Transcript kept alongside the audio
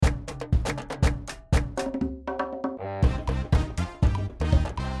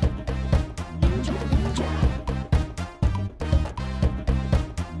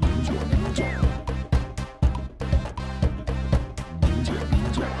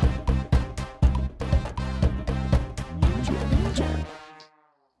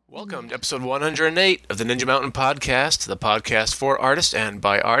Welcome to episode 108 of the Ninja Mountain Podcast, the podcast for artists and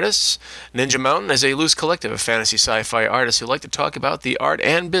by artists. Ninja Mountain is a loose collective of fantasy sci-fi artists who like to talk about the art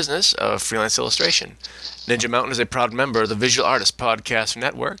and business of freelance illustration. Ninja Mountain is a proud member of the Visual Artists Podcast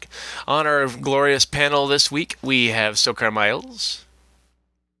Network. On our glorious panel this week, we have Sokar Miles.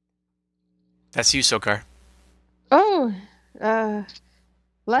 That's you, Sokar. Oh,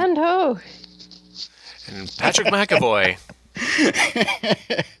 Land Ho! And Patrick McAvoy.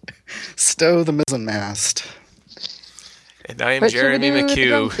 Stow the mizzenmast. And I am What Jeremy should we do with the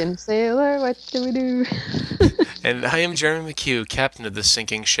McHugh. drunken sailor? What should we do? And I am Jeremy McHugh, captain of the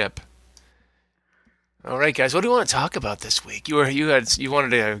sinking ship. All right, guys, what do you want to talk about this week? You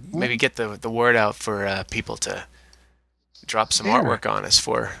wanted to maybe get the word out for people to drop some artwork on us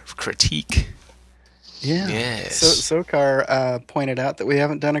for critique. Yeah. Yes. So Sokar pointed out that we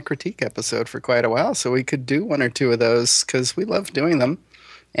haven't done a critique episode for quite a while, so we could do one or two of those because we love doing them,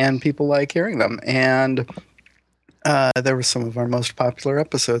 and people like hearing them. And there were some of our most popular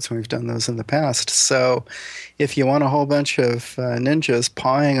episodes, and we've done those in the past. So if you want a whole bunch of ninjas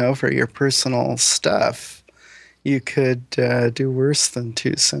pawing over your personal stuff, you could do worse than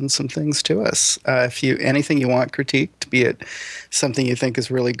to send some things to us. If anything you want critiqued, be it something you think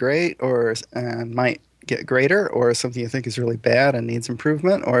is really great or might get greater, or something you think is really bad and needs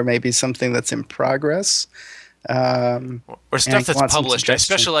improvement, or maybe something that's in progress. Or stuff that's published. I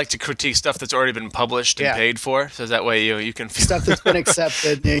especially like to critique stuff that's already been published and paid for, so that way you can feel stuff that's been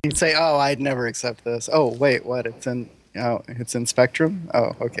accepted. You can say, "Oh, I'd never accept this." Oh, wait, what? It's in Spectrum.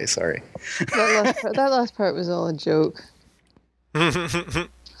 Oh, okay, sorry. That last part was all a joke.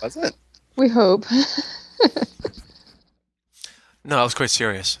 Was it? We hope. No, I was quite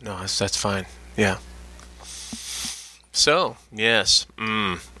serious. No, that's fine. Yeah. So, yes.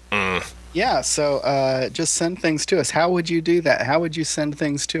 Yeah, so just send things to us. How would you do that? How would you send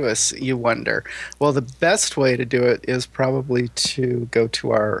things to us, you wonder? Well, the best way to do it is probably to go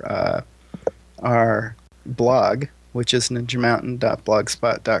to our blog, which is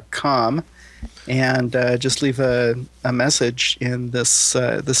ninjamountain.blogspot.com, and just leave a message in this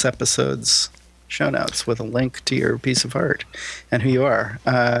episode's show notes with a link to your piece of art and who you are.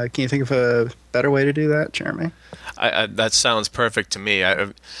 Can you think of a better way to do that, Jeremy? That sounds perfect to me.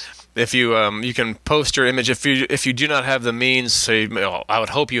 If you you can post your image if you do not have the means, I would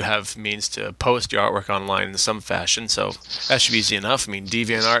hope you have means to post your artwork online in some fashion. So that should be easy enough. I mean,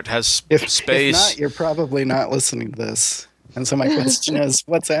 DeviantArt has space. If not, you're probably not listening to this. And so my question is,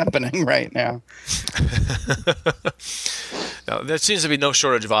 what's happening right now? No, there seems to be no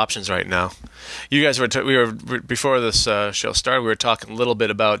shortage of options right now. You guys before this show started, we were talking a little bit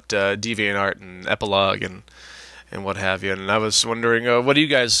about DeviantArt and Epilogue and what have you. And I was wondering, what do you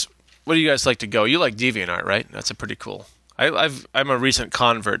guys like to go? You like DeviantArt, right? That's a pretty cool. I'm a recent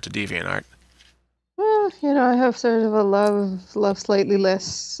convert to DeviantArt. Well, I have sort of a love slightly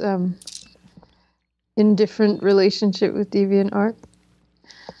less indifferent relationship with DeviantArt.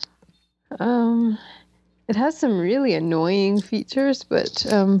 It has some really annoying features, but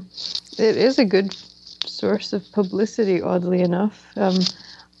it is a good source of publicity, oddly enough.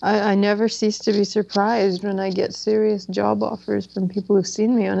 I never cease to be surprised when I get serious job offers from people who've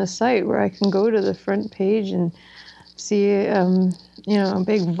seen me on a site where I can go to the front page and see, a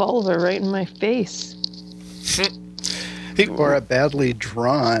big vulva right in my face. Or a badly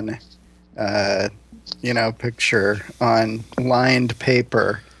drawn, picture on lined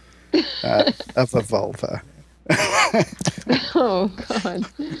paper of a vulva. Oh, God.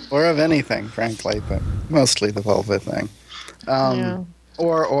 Or of anything, frankly, but mostly the vulva thing. Yeah.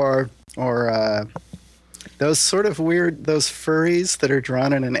 Or those sort of weird, those furries that are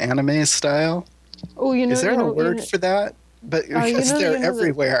drawn in an anime style. Oh, is there a word for that? But because they're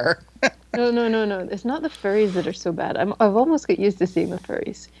everywhere. No. It's not the furries that are so bad. I've almost got used to seeing the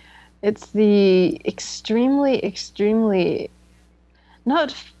furries. It's the extremely, extremely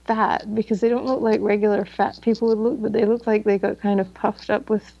not fat, because they don't look like regular fat people would look, but they look like they got kind of puffed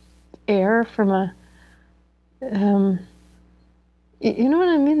up with air from a you know what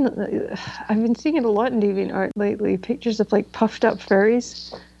I mean? I've been seeing it a lot in DeviantArt lately. Pictures of like puffed up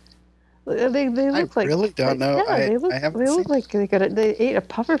furries. They look like. I really don't know. Yeah, they look like they ate a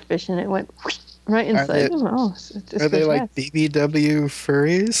puffer fish and it went right inside them. Oh, are they like BBW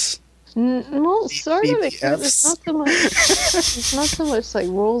furries? Well, sort of. It's not so much. It's not so much like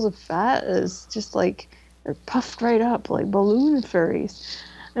rolls of fat as just like they're puffed right up like balloon furries.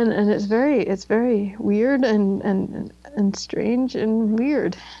 And it's very weird and strange and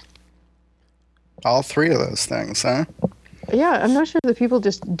weird. All three of those things, huh? Yeah, I'm not sure if the people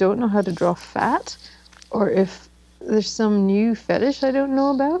just don't know how to draw fat, or if there's some new fetish I don't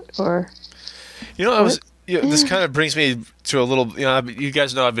know about, or this kind of brings me to a little. You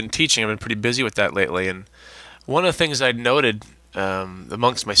guys know I've been teaching. I've been pretty busy with that lately, and one of the things I'd noted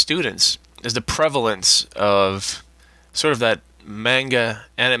amongst my students is the prevalence of sort of that manga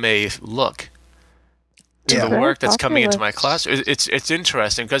anime look to the work that's coming into my class. It's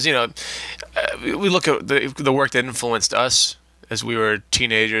interesting because we look at the work that influenced us as we were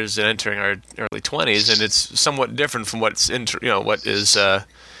teenagers and entering our early 20s, and it's somewhat different from what's what's at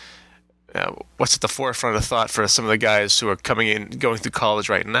the forefront of thought for some of the guys who are going through college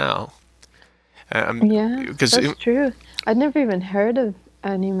right now. That's true. I'd never even heard of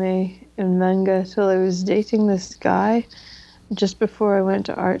anime and manga till I was dating this guy just before I went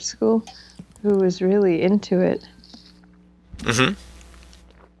to art school, who was really into it. Mm-hmm.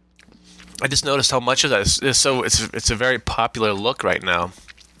 I just noticed how much of that is so. It's a very popular look right now.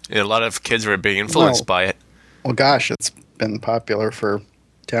 A lot of kids are being influenced by it. Well, gosh, it's been popular for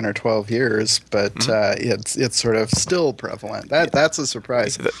 10 or 12 years, but it's sort of still prevalent. That's a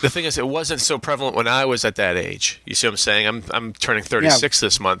surprise. The thing is, it wasn't so prevalent when I was at that age. You see what I'm saying? I'm turning 36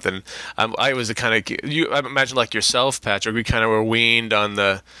 this month, and I was the kind of I imagine like yourself, Patrick. We kind of were weaned on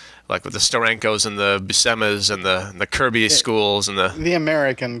with the Sterenkos and the Buscema's and the Kirby schools and the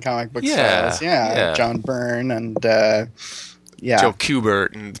American comic book styles. John Byrne and Joe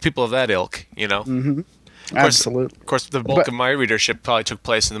Kubert and people of that ilk. Mm-hmm. Absolutely. Of course, the bulk of my readership probably took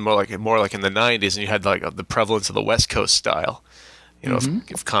place in more like in the 90s, and you had like the prevalence of the West Coast style.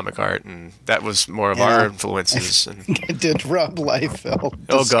 Of comic art, and that was more of our influences. And it did Rob Liefeld.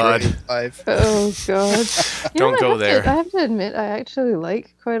 Oh God! Life. Oh God! Don't go there. I have to admit, I actually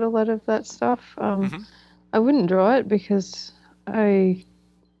like quite a lot of that stuff. I wouldn't draw it because my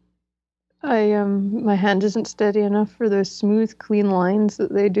hand isn't steady enough for those smooth, clean lines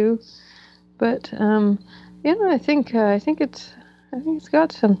that they do. But I think it's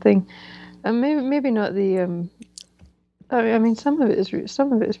got something. Maybe not the. I mean, some of it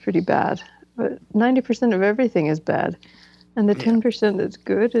is pretty bad, but 90% of everything is bad, and the 10% that's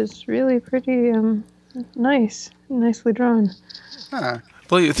good is really pretty nicely drawn. Huh.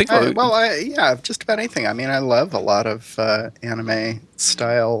 Well, you think? Just about anything. I mean, I love a lot of anime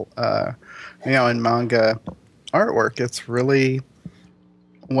style, and manga artwork. It's really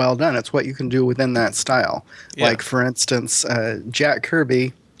well done. It's what you can do within that style. Yeah. Like, for instance, Jack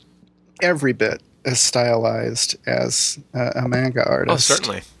Kirby, every bit as stylized as a manga artist. Oh,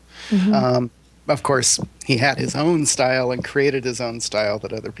 certainly. Mm-hmm. Of course, he had his own style and created his own style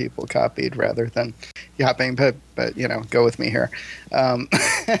that other people copied rather than copying. But go with me here.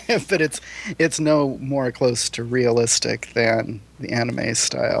 But it's no more close to realistic than the anime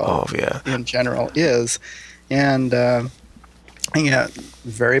style. In general is, and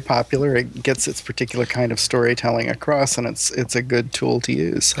very popular. It gets its particular kind of storytelling across, and it's a good tool to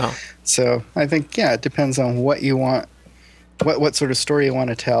use. Oh. So I think it depends on what you want, what sort of story you want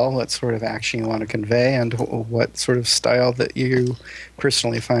to tell, what sort of action you want to convey, and what sort of style that you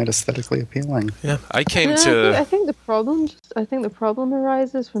personally find aesthetically appealing. Yeah, I think the problem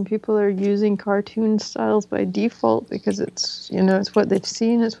arises when people are using cartoon styles by default because it's what they've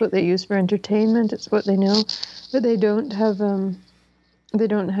seen, it's what they use for entertainment, it's what they know, but they don't have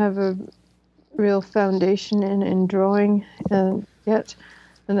a real foundation in drawing yet,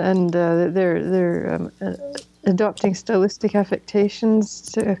 and they're adopting stylistic affectations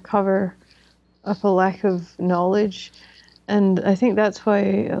to cover up a lack of knowledge. And I think that's why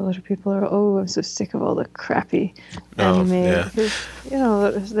a lot of people are, I'm so sick of all the crappy anime. Yeah.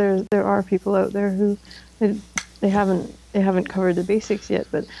 Because, there are people out there who they haven't covered the basics yet.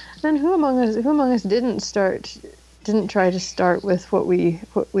 But then who among us didn't try to start with what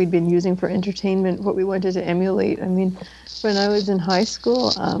we'd been using for entertainment, what we wanted to emulate? I mean, when I was in high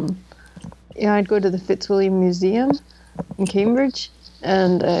school, I'd go to the Fitzwilliam Museum in Cambridge,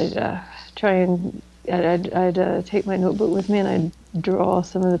 and I'd I'd take my notebook with me, and I'd draw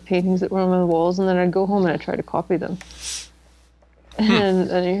some of the paintings that were on the walls, and then I'd go home and I'd try to copy them.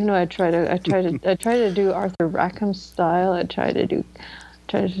 And I'd try to do Arthur Rackham's style. I'd try to do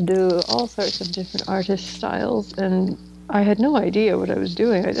all sorts of different artist styles, and I had no idea what I was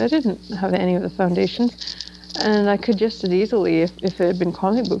doing. I didn't have any of the foundations. And I could just as easily, if it had been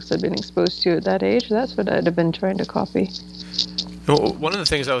comic books I'd been exposed to at that age, that's what I'd have been trying to copy. Well, one of the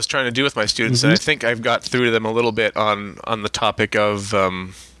things I was trying to do with my students, and I think I've got through to them a little bit on the topic of,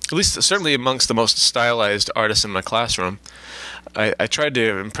 at least certainly amongst the most stylized artists in my classroom, I tried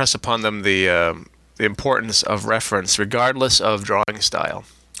to impress upon them the importance of reference, regardless of drawing style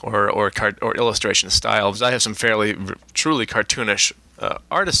or illustration style. Because I have some fairly truly cartoonish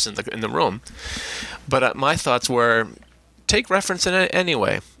artists in the room. But my thoughts were, take reference in it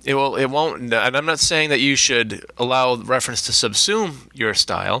anyway. It won't. And I'm not saying that you should allow reference to subsume your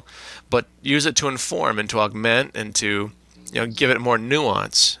style, but use it to inform and to augment and to, give it more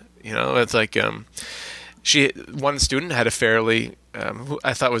nuance. It's like one student had a fairly, who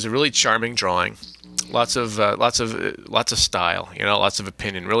I thought was a really charming drawing. Lots of style, lots of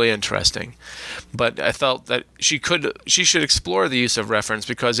opinion, really interesting. But I felt that she should explore the use of reference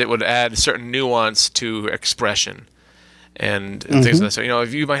because it would add certain nuance to expression and things like that. So,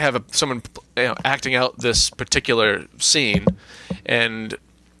 if you might have someone acting out this particular scene, and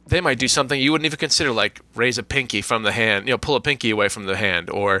they might do something you wouldn't even consider, like raise a pinky from the hand, pull a pinky away from the hand,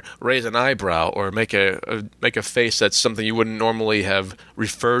 or raise an eyebrow, or make a face that's something you wouldn't normally have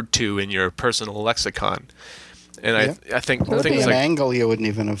referred to in your personal lexicon. And I think things like an angle you wouldn't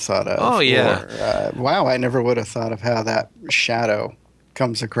even have thought of. Oh yeah. Or, wow, I never would have thought of how that shadow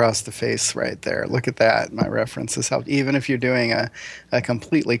comes across the face right there. Look at that. My references help. Even if you're doing a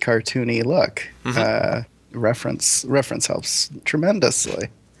completely cartoony look, reference helps tremendously.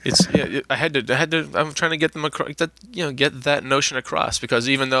 I'm trying to get them across, get that notion across, because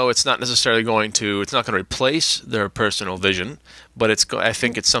even though it's not necessarily going to replace their personal vision, but I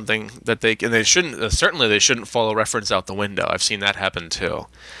think it's something that they shouldn't follow reference out the window. I've seen that happen too.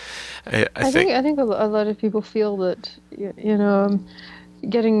 I think a lot of people feel that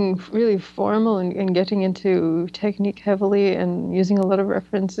getting really formal and getting into technique heavily and using a lot of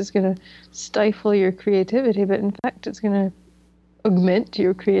reference is going to stifle your creativity, but in fact it's going to augment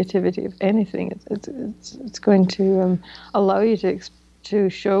your creativity. If anything, it's going to allow you to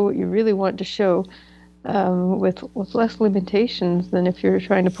show what you really want to show with less limitations than if you're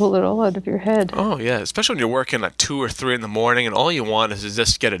trying to pull it all out of your head. Oh yeah, especially when you're working at 2 or 3 in the morning and all you want is to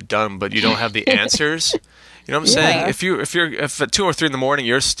just get it done, but you don't have the answers. You know what I'm saying? If at 2 or 3 in the morning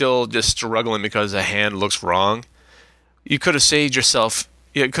you're still just struggling because a hand looks wrong, you could have saved yourself.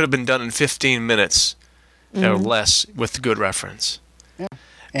 It could have been done in 15 minutes or less with good reference. Yeah.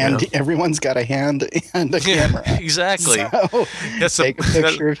 And everyone's got a hand and a camera. Exactly. So take a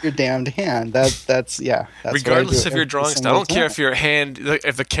picture of your damned hand. That's regardless of your drawing style. I don't care if your hand,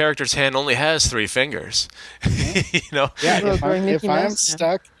 if the character's hand only has 3 fingers. Yeah. If I'm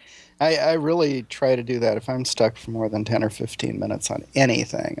stuck, I really try to do that. If I'm stuck for more than 10 or 15 minutes on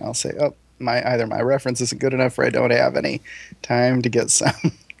anything, I'll say, either my reference isn't good enough or I don't have any time to get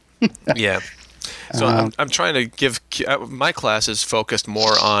some. Yeah. So I'm trying to give my class is focused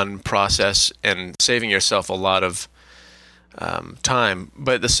more on process and saving yourself a lot of time,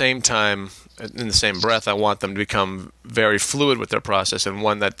 but at the same time, in the same breath, I want them to become very fluid with their process and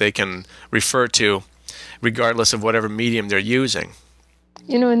one that they can refer to regardless of whatever medium they're using.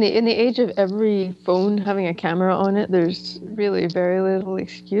 In the age of every phone having a camera on it, there's really very little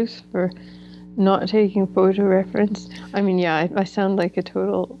excuse for not taking photo reference. I mean, I sound like a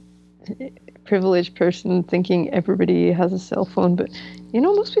total privileged person thinking everybody has a cell phone, but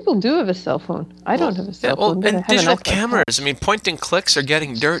most people do have a cell phone. I don't have a cell phone. And digital cameras. I mean, point and clicks are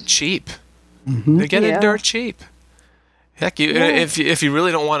getting dirt cheap. They're getting dirt cheap. Heck, if you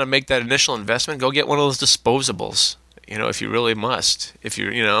really don't want to make that initial investment, go get one of those disposables. If you really must. If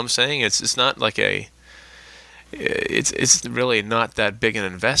you know what I'm saying, it's not like it's really not that big an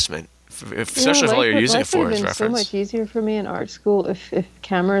investment. Especially if all you're using it for is reference. It would have been so much easier for me in art school if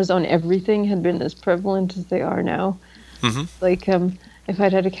cameras on everything had been as prevalent as they are now. Like, if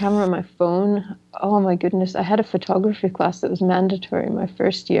I'd had a camera on my phone, oh my goodness, I had a photography class that was mandatory my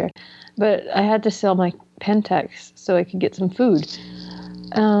first year, but I had to sell my Pentax so I could get some food.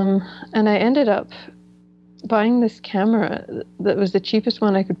 And I ended up buying this camera that was the cheapest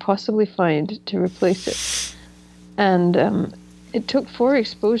one I could possibly find to replace it. And it took 4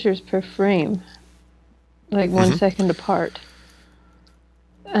 exposures per frame, like 1 second apart.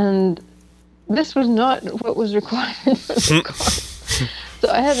 And this was not what was required for the course. So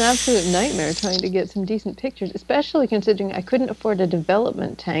I had an absolute nightmare trying to get some decent pictures, especially considering I couldn't afford a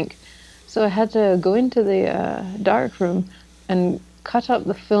development tank. So I had to go into the darkroom and cut up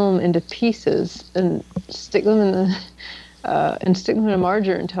the film into pieces and stick them in the a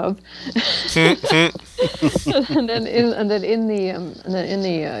margarine tub. and then in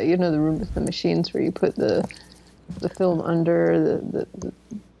the room with the machines where you put the film under the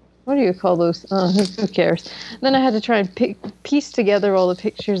what do you call those? Who cares? Then I had to try and piece together all the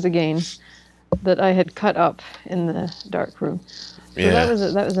pictures again that I had cut up in the dark room. So that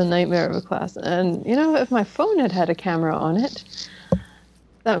was a nightmare of a class. And if my phone had a camera on it,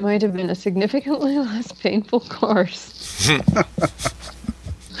 that might have been a significantly less painful course.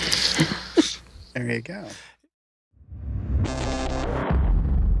 There you go.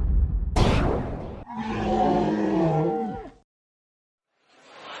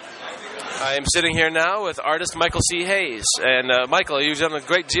 I'm sitting here now with artist Michael C. Hayes. And Michael, you've done a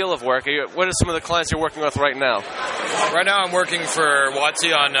great deal of work. What are some of the clients you're working with right now? Right now I'm working for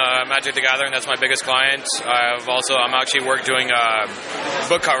WotC on Magic the Gathering. That's my biggest client. I'm actually doing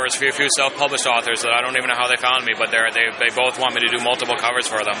book covers for a few self-published authors that I don't even know how they found me, but they both want me to do multiple covers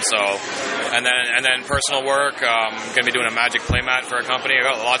for them. So, and then personal work. I'm going to be doing a Magic playmat for a company. I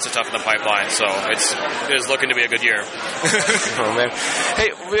got lots of stuff in the pipeline, so it is looking to be a good year. Oh man!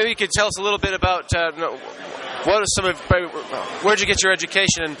 Hey, maybe you could tell us a little bit about where'd you get your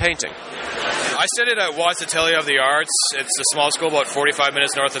education in painting? I studied at Watts Atelier of the Arts. It's a small school about 45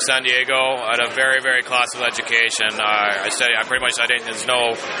 minutes north of San Diego. I had a very, very classical education. There's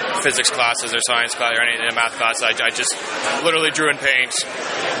no physics classes or science class or anything, math class. I just literally drew and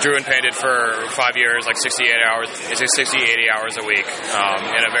painted for 5 years, like 60, 80 hours a week,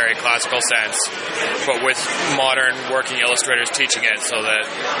 in a very classical sense, but with modern working illustrators teaching it so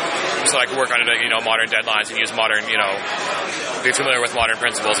I could work on it, modern deadlines and use modern, be familiar with modern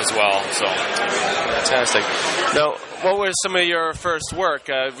principles as well. So fantastic. Now, what was some of your first work?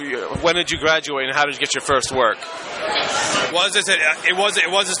 When did you graduate, and how did you get your first work?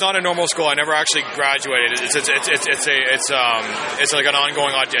 It's not a normal school. I never actually graduated. It's like an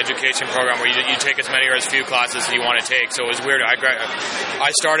ongoing education program where you take as many or as few classes as you want to take. So it was weird.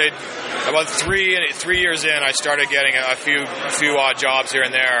 I started about 3 years in. I started getting a few odd jobs here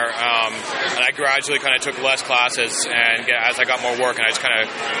and there, and I gradually kind of took less classes. And as I got more work, and it's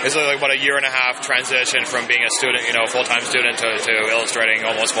like about a year and a half transition from being a student, full-time student to illustrating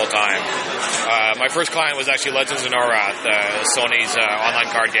almost full-time. My first client was actually Legends of Norath, Sony's online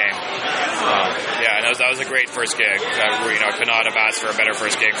card game. And that was a great first gig. I could not have asked for a better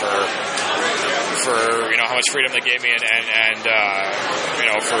first gig for how much freedom they gave me and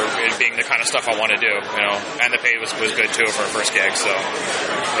for it being the kind of stuff I want to do. And the pay was good too for a first gig. So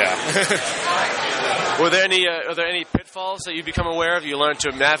yeah. Are there any pitfalls that you become aware of? You learn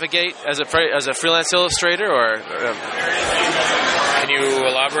to navigate as a freelance illustrator, or can you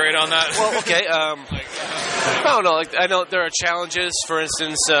elaborate on that? Well, okay. I don't know. I know there are challenges. For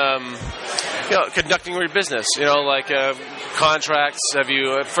instance, conducting your business. Contracts. Have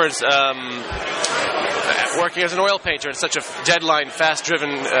you, for instance, working as an oil painter in such a deadline, fast-driven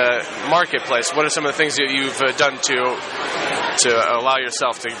marketplace? What are some of the things that you've done to allow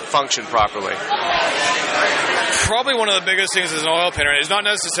yourself to function properly? Probably one of the biggest things as an oil painter is not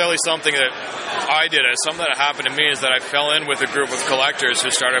necessarily something that I did. It's something that happened to me is that I fell in with a group of collectors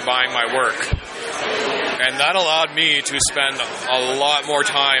who started buying my work. And that allowed me to spend a lot more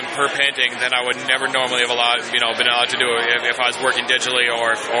time per painting than I would never normally have been allowed to do if I was working digitally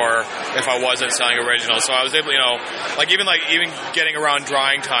or if I wasn't selling originals. So I was able, even getting around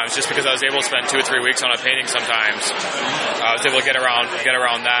drying times, just because I was able to spend 2 or 3 weeks on a painting sometimes. I was able to get around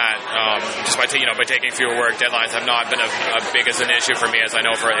that just by taking fewer work deadlines. Have not been as big as an issue for me as I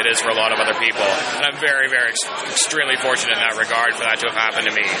know it is for a lot of other people. And I'm very, very extremely fortunate in that regard for that to have happened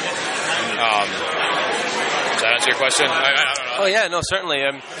to me. Does that answer your question? I don't know. Oh yeah, no, certainly.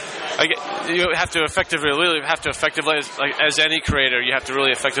 You have to effectively, as any creator, you have to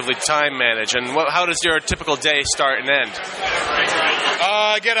really effectively time manage. And how does your typical day start and end?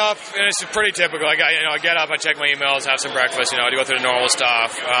 I get up, and it's pretty typical. I get up, I check my emails, have some breakfast, I go through the normal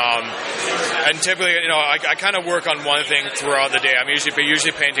stuff. And typically, I kind of work on one thing throughout the day. I'm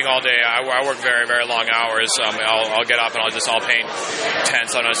usually painting all day. I work very, very long hours. I'll get up and I'll paint 10,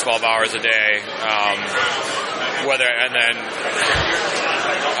 sometimes 12 hours a day.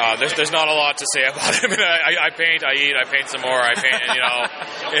 There's not a lot to say about it. I mean, I paint, I eat, I paint some more, I paint,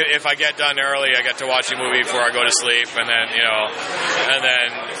 if I get done early, I get to watch a movie before I go to sleep, and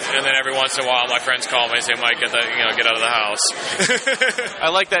then every once in a while, my friends call me and say, Mike, get out of the house. I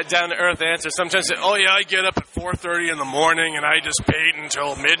like that down-to-earth answer. Sometimes they say, oh yeah, I get up at 4:30 in the morning, and I just paint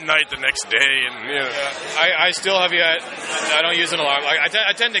until midnight the next day, and I still have yet, I don't use an alarm.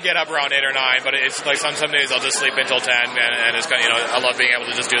 I tend to get up around 8 or 9, but it's like some days I'll just sleep until 10, and it's kind of, I love being able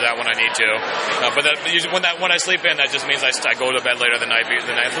to just do that when I need to. But usually when I sleep in, that just means I go to bed later that night.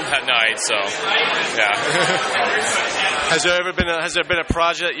 So yeah. Has there been a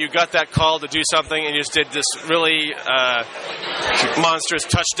project you got that call to do something and you just did this really monstrous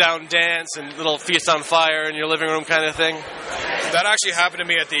touchdown dance and little feast on fire in your living room kind of thing? That actually happened to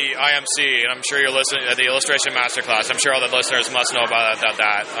me at the IMC, and I'm sure you're listening at the Illustration Masterclass. I'm sure all the listeners must know about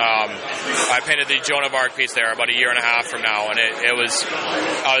that. I painted the Joan of Arc piece there about a year and a half from now, and I was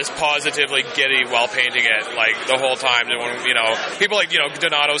positively giddy while painting it, like the whole time. When, people like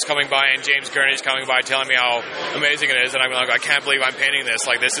Donato's coming by and James Gurney's coming by telling me how amazing it is, and I'm like, I can't believe I'm painting this.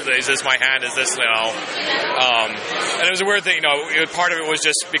 Like, is this my hand? Is this And it was a weird thing, part of it was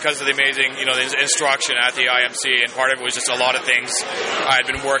just because of the amazing, the instruction at the IMC, and part of it was just a lot of things I had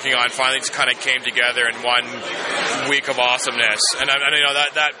been working on finally just kind of came together in 1 week of awesomeness. And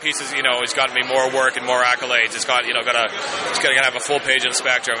that piece is, it's gotten me more work and more accolades. It's got, it's gonna have a full page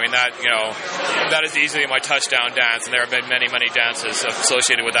inspector. I mean, that is easily my touchdown dance, and there have been many, many dances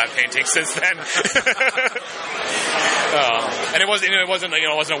associated with that painting since then. And it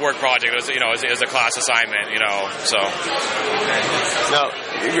wasn't a work project. It was a class assignment, so. Now,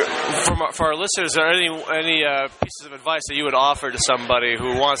 for our listeners, are there any pieces of advice that you would offer to somebody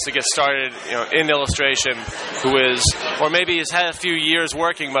who wants to get started, in illustration, who is, or maybe has had a few years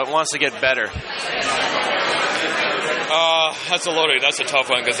working but wants to get better? That's a tough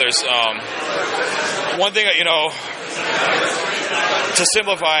one, because there's one thing that, to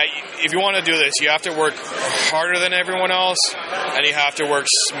simplify, if you want to do this, you have to work harder than everyone else, and you have to work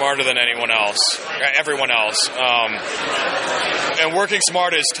smarter than everyone else. And working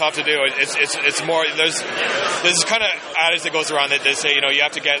smart is tough to do. It's more, there's kind of adage that goes around that they say, you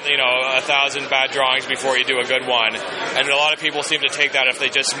have to get 1,000 bad drawings before you do a good one. And a lot of people seem to take that if they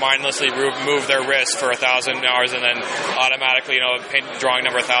just mindlessly move their wrist for 1,000 hours and then automatically, drawing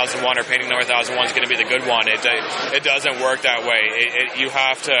number 1,001 or painting number 1,001 is going to be the good one. It doesn't work that way. You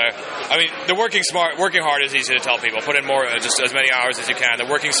have to. I mean, working hard is easy to tell people. Put in more, just as many hours as you can. The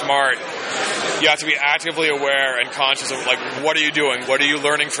working smart, you have to be actively aware and conscious of, like, what are you doing? What are you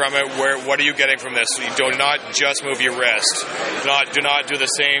learning from it? What are you getting from this? You do not just move your wrist. Do not do the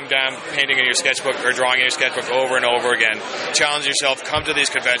same damn painting in your sketchbook or drawing in your sketchbook over and over again. Challenge yourself. Come to these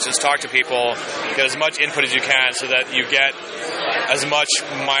conventions. Talk to people. Get as much input as you can so that you get as much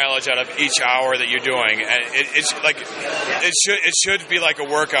mileage out of each hour that you're doing. And it should be like a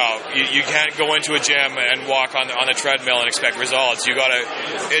workout. You can't go into a gym and walk on the treadmill and expect results.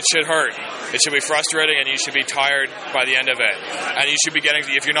 It should hurt. It should be frustrating, and you should be tired by the end of it. And you should be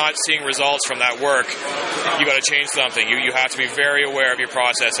if you're not seeing results from that work, you got to change something. You have to be very aware of your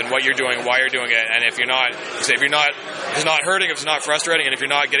process and what you're doing, why you're doing it. And if it's not hurting, if it's not frustrating, and if you're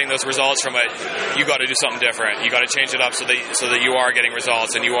not getting those results from it, you got to do something different. You got to change it up so that you are getting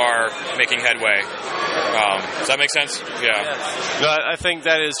results and you are making headway. Does that make sense? Yeah. No, I think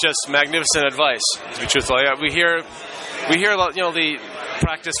that is just magnificent advice, to be truthful. Yeah, we hear a lot, the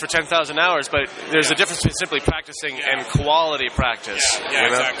practice for 10,000 hours, but there's a difference between simply practicing and quality practice. Yeah,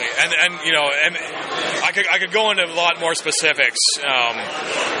 exactly. And I could go into a lot more specifics,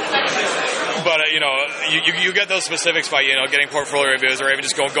 but you get those specifics by getting portfolio reviews, or even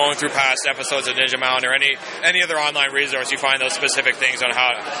just going through past episodes of Ninja Mountain or any other online resource. You find those specific things on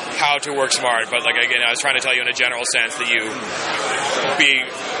how to work smart. But like again, I was trying to tell you in a general sense that you be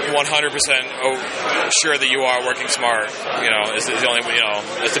 100% sure that you are working smart. Is the only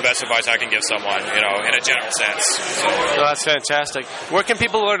it's the best advice I can give someone. In a general sense. So. Well, that's fantastic. Where can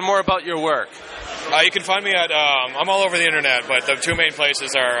people learn more about your work? You can find me at, I'm all over the internet, but the two main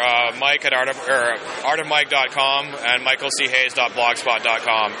places are Mike at artofmike.com and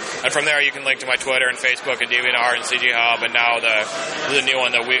michaelchayes.blogspot.com. And from there you can link to my Twitter and Facebook and DeviantArt and CG Hub, and now the new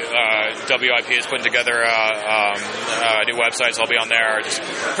one that WIP is putting together a new website, so I'll be on there. Just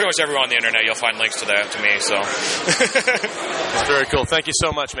pretty much everywhere on the internet you'll find links to me. So That's very cool. Thank you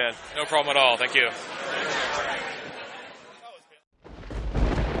so much, man. No problem at all. Thank you.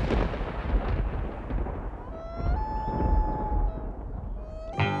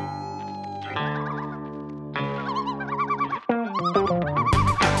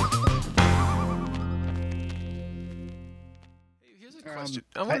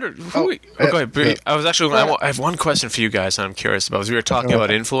 I wonder who. Go ahead. I was actually. I have one question for you guys that I'm curious about. As we were talking about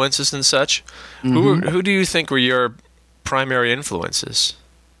influences and such, who do you think were your primary influences?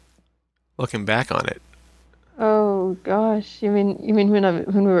 Looking back on it. Oh gosh, you mean when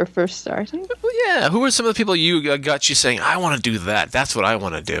we were first starting? Well, yeah. Who were some of the people you got you saying, "I want to do that. That's what I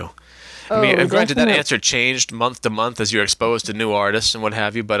want to do." I mean, and granted, that answer changed month to month as you're exposed to new artists and what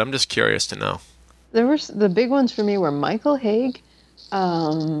have you. But I'm just curious to know. The big ones for me were Michael Haig,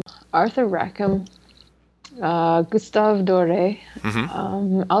 Arthur Rackham, Gustave Doré,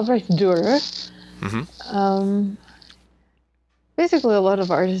 Albrecht Dürer. Basically, a lot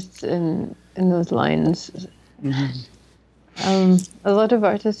of artists in those lines. A lot of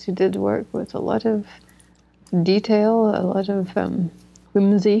artists who did work with a lot of detail, a lot of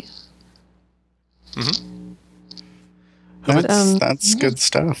whimsy. That's good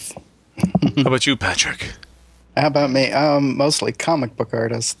stuff. How about you, Patrick? How about me? Mostly comic book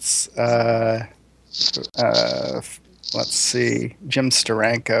artists. Let's see, Jim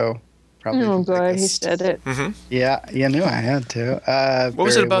Steranko. Probably Oh, the God, he biggest. said it. Yeah, you knew I had to. What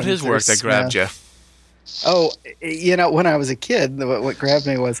was it Barry about his Windsor work that grabbed you? Smith. Oh, when I was a kid, what grabbed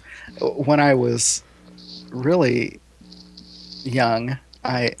me was when I was really young,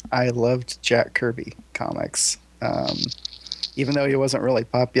 I loved Jack Kirby comics. Even though he wasn't really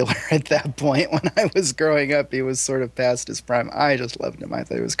popular at that point when I was growing up, he was sort of past his prime. I just loved him. I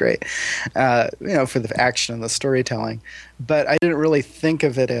thought he was great, for the action and the storytelling. But I didn't really think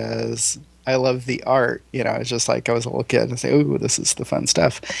of it as I love the art. It's just like I was a little kid and say, "Ooh, this is the fun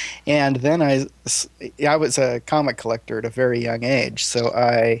stuff." And then I was a comic collector at a very young age, so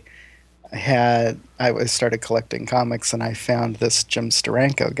I started collecting comics, and I found this Jim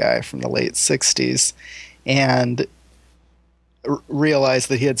Steranko guy from the late '60s, and realized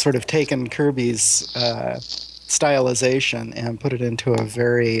that he had sort of taken Kirby's stylization and put it into a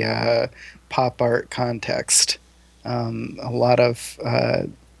very pop art context. A lot of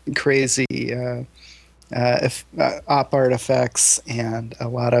crazy op art effects and a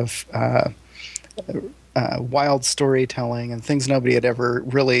lot of wild storytelling and things nobody had ever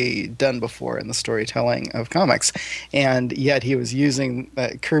really done before in the storytelling of comics. And yet he was using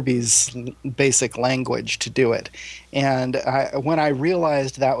Kirby's basic language to do it. And when I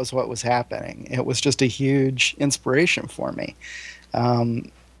realized that was what was happening, it was just a huge inspiration for me.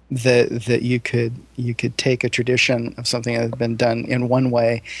 That you could take a tradition of something that had been done in one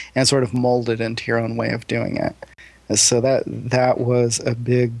way and sort of mold it into your own way of doing it. So that was a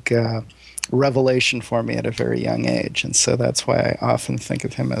big revelation for me at a very young age, and so that's why I often think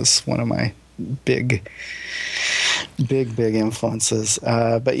of him as one of my big influences.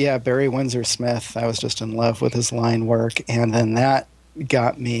 But yeah, Barry Windsor Smith, I was just in love with his line work, and then that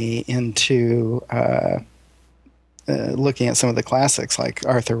got me into looking at some of the classics like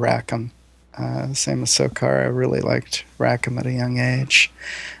Arthur Rackham. Same as Sokar, I really liked Rackham at a young age.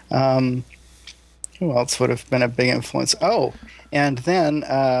 Who else would have been a big influence? Oh, and then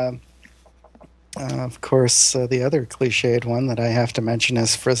of course, the other cliched one that I have to mention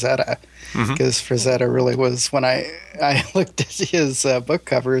is Frazetta, because Frazetta really was when I looked at his book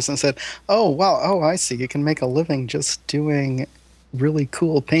covers and said, "Oh wow, oh I see, you can make a living just doing really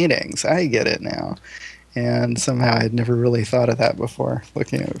cool paintings. I get it now." And somehow I'd never really thought of that before,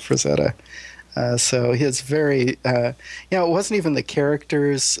 looking at Frazetta. So his very, it wasn't even the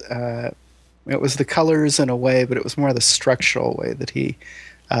characters. It was the colors in a way, but it was more the structural way that he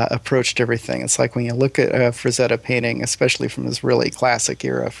approached everything. It's like when you look at a Frazetta painting, especially from his really classic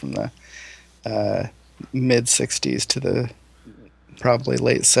era, from the mid '60s to the probably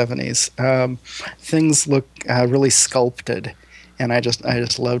late '70s, things look really sculpted, and I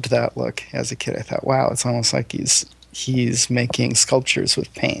just loved that look as a kid. I thought, wow, it's almost like he's making sculptures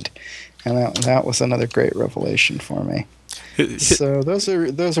with paint, and that was another great revelation for me. So those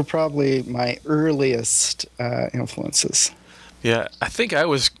are probably my earliest influences. Yeah, I think I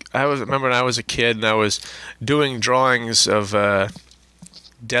remember when I was a kid and I was doing drawings of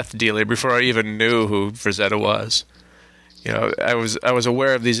Death Dealer before I even knew who Frazetta was. I was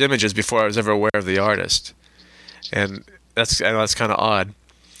aware of these images before I was ever aware of the artist, and I know that's kind of odd.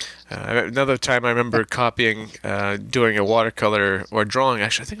 Another time I remember doing a watercolor or drawing.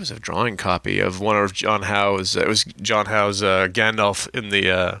 Actually, I think it was a drawing copy of one of John Howe's. It was John Howe's Gandalf in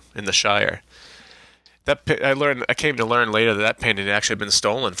the Shire. I came to learn later that painting had actually been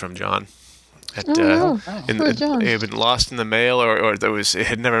stolen from John. John. It had been lost in the mail, or it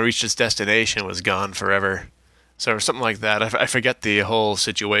had never reached its destination. It was gone forever. So something like that. I forget the whole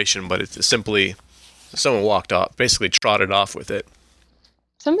situation, but it's simply someone walked off, basically trotted off with it.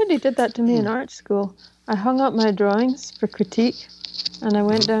 Somebody did that to me in art school. I hung up my drawings for critique, and I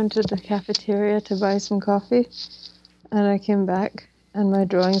went down to the cafeteria to buy some coffee, and I came back, and my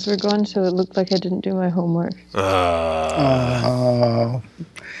drawings were gone, so it looked like I didn't do my homework.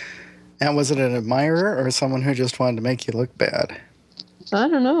 And was it an admirer or someone who just wanted to make you look bad? I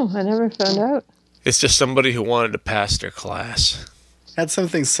don't know. I never found out. It's just somebody who wanted to pass their class. Had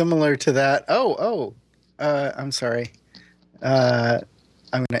something similar to that. I'm sorry.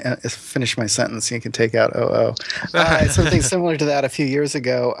 I'm going to finish my sentence. You can take out something similar to that. A few years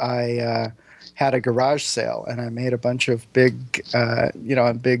ago, I had a garage sale, and I made a bunch of big, a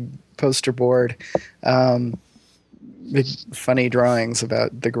big poster board, big funny drawings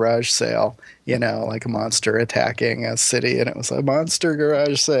about the garage sale, like a monster attacking a city, and it was a monster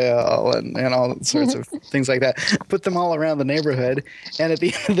garage sale and all sorts of things like that. Put them all around the neighborhood, and at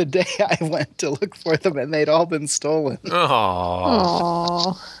the end of the day, I went to look for them, and they'd all been stolen.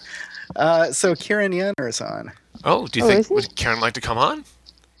 Oh. So Kieran Yenner is on. Oh, do you think would Karen like to come on?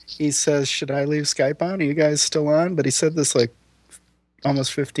 He says, should I leave Skype on? Are you guys still on? But he said this like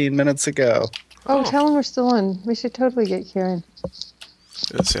almost 15 minutes ago. Oh, tell him we're still on. We should totally get Kieran.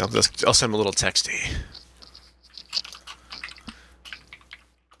 Let's see. I'll send him a little texty.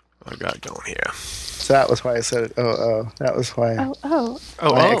 What I got going here. So that was why I said, that was why.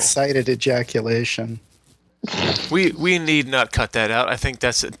 My excited ejaculation. We need not cut that out. I think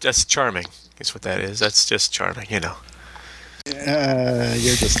that's charming. Is what that is. That's just charming, You're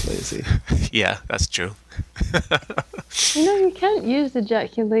just lazy. Yeah, that's true. You can't use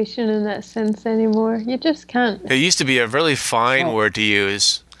ejaculation in that sense anymore. You just can't. It used to be a really fine word to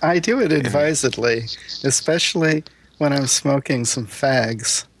use. I do it advisedly, especially when I'm smoking some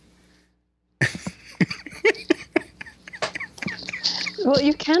fags. Well,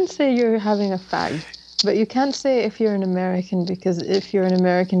 you can say you're having a fag, but you can't say it if you're an American, because if you're an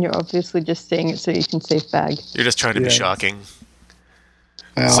American, you're obviously just saying it so you can say fag. You're just trying to be shocking.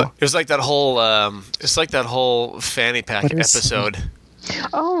 Well, It's like that whole fanny pack episode.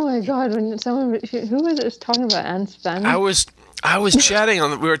 Oh my God! When who was it was talking about Anne's fanny? I was chatting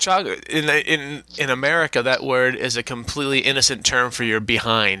we were talking in America. That word is a completely innocent term for your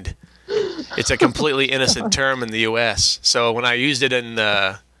behind. It's a completely innocent term in the U.S. So when I used it on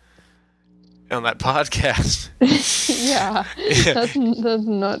that podcast, yeah, that's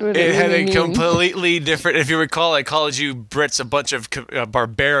not what it had really a means. completely different. If you recall, I called you Brits a bunch of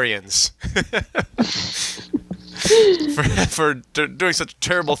barbarians for doing such a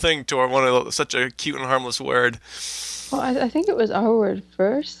terrible thing to such a cute and harmless word. Well, I think it was our word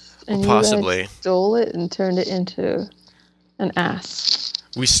first, and Possibly. you guys stole it and turned it into an ass.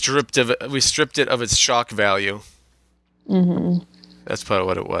 We stripped it of its shock value. Mm-hmm. That's probably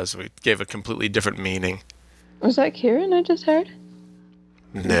what it was. We gave a completely different meaning. Was that Kieran I just heard?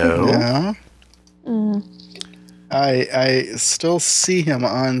 No. Yeah. Mm. I still see him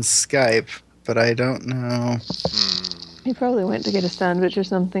on Skype, but I don't know. He probably went to get a sandwich or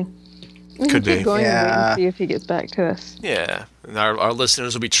something. We Could can be. keep going and wait Yeah. and see if he gets back to us. Yeah. And our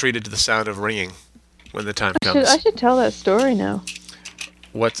listeners will be treated to the sound of ringing when the time comes. I should tell that story now.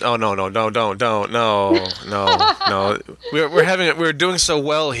 What? Oh no! We're doing so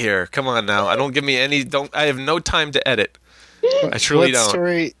well here. Come on now. I have no time to edit. I truly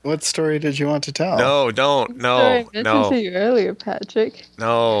don't. What story did you want to tell? No, don't. Sorry, I No, mentioned no, to you earlier, Patrick.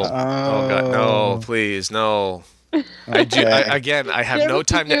 no. Oh God, no! Please, no. I have no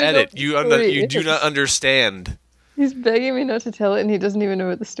time to edit. You do not understand. He's begging me not to tell it, and he doesn't even know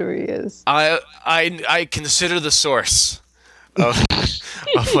what the story is. I consider the source of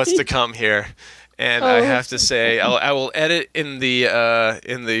what's to come here, and I have to say I will edit in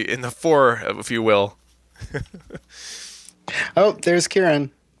the fore, if you will. Oh, there's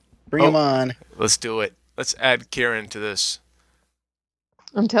Kieran. Bring him on. Let's do it. Let's add Kieran to this.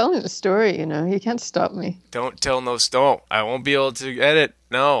 I'm telling the story, You can't stop me. Don't tell no don't. I won't be able to edit.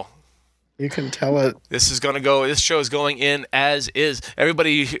 No. You can tell it. This show is going in as is.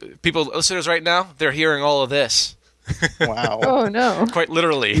 Everybody, listeners right now, they're hearing all of this. Wow. Oh, no. Quite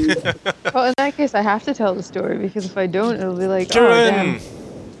literally. Well, in that case, I have to tell the story, because if I don't, it'll be like, Kieran! oh, damn.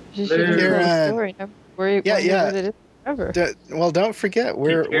 You should tell the Kieran. story. Never worry Yeah. what it is ever. Well, don't forget,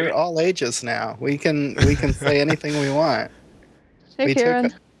 we're all ages now. We can say anything we want. Hey, we took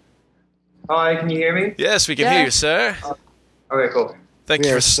Kieran. Hi, can you hear me? Yes, we can hear you, sir. Okay, cool. Thank We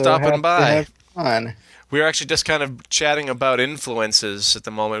you are for so stopping happy to by. have you on. We're actually just kind of chatting about influences at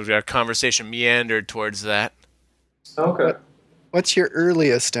the moment. Our conversation meandered towards that. Okay. What's your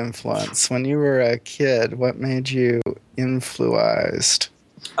earliest influence? When you were a kid, what made you influenced?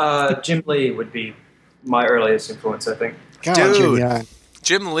 Jim Lee would be my earliest influence, I think. God, you're Dude. young.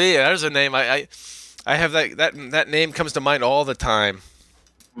 Jim Lee, there's a name. I have that name comes to mind all the time.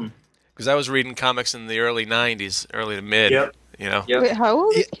 Because I was reading comics in the early 90s, early to mid. Yep. Yep. Wait, how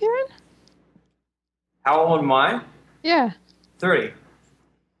old is Kieran? How old am I? Yeah, 30.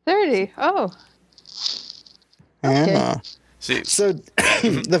 30. Oh. Okay. Yeah. See, So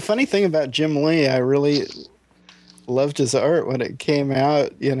the funny thing about Jim Lee, I really loved his art when it came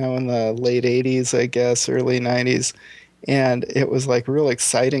out, in the late 80s, I guess, early 90s. And it was like real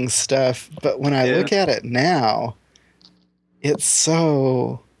exciting stuff. But when I look at it now, it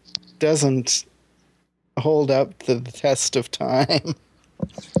so doesn't hold up to the test of time.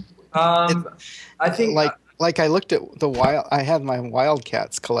 I think like like I looked at I have my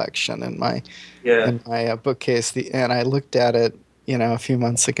Wildcats collection in my bookcase, and I looked at it, a few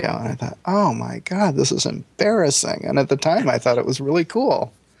months ago, and I thought, oh my God, this is embarrassing. And at the time, I thought it was really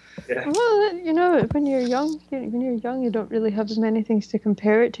cool. Yeah. Well, when you're young, you don't really have as many things to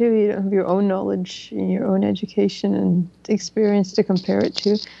compare it to. You don't have your own knowledge and your own education and experience to compare it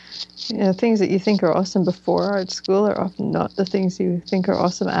to. Things that you think are awesome before art school are often not the things you think are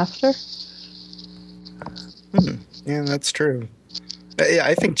awesome after. Yeah, that's true. Yeah,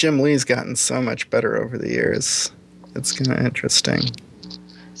 I think Jim Lee's gotten so much better over the years. It's kind of interesting.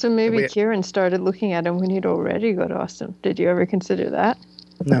 So maybe Kieran started looking at him when he'd already got awesome. Did you ever consider that?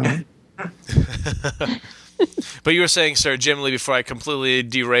 No. But you were saying, sir, Jim Lee, before I completely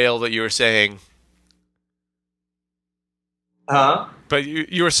derailed what you were saying. Huh? But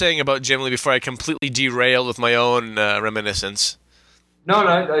you were saying about Jim Lee before I completely derailed with my own reminiscence.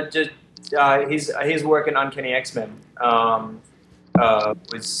 No, just his work in Uncanny X-Men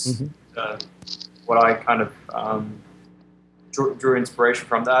was what I kind of drew inspiration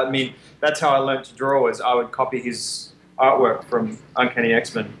from. That. I mean, that's how I learned to draw. Was I would copy his artwork from Uncanny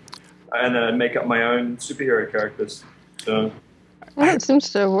X-Men and then make up my own superhero characters. So. Well, it seems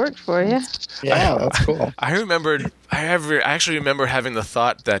to have worked for you. Yeah, that's cool. I actually remember having the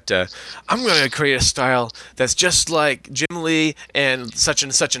thought that I'm going to create a style that's just like Jim Lee and such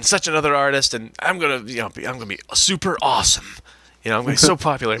another artist, and I'm going to be super awesome. I'm going to be so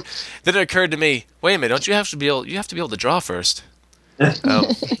popular. Then it occurred to me, wait a minute, don't you have to be able to draw first?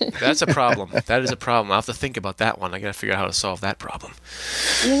 That's a problem. That is a problem. I'll have to think about that one. I got to figure out how to solve that problem.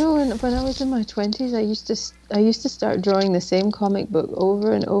 When I was in my 20s, I used to start drawing the same comic book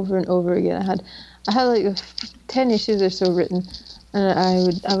over and over and over again. I had like 10 issues or so written, and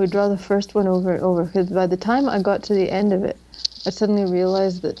I would draw the first one over and over, because by the time I got to the end of it, I suddenly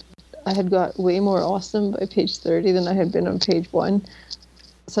realized that I had got way more awesome by page 30 than I had been on page 1.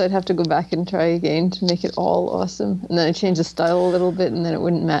 So I'd have to go back and try again to make it all awesome. And then I changed the style a little bit, and then it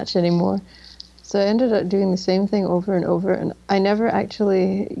wouldn't match anymore. So I ended up doing the same thing over and over, and I never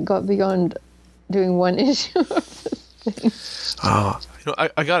actually got beyond doing one issue of the thing. Oh,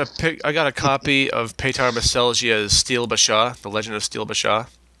 I got a copy of Petar Maseljia's Steel Basha, The Legend of Steel Basha.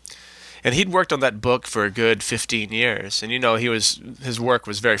 And he'd worked on that book for a good 15 years. And his work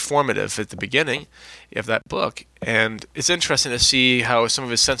was very formative at the beginning of that book. And it's interesting to see how some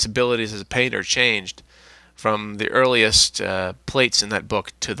of his sensibilities as a painter changed from the earliest plates in that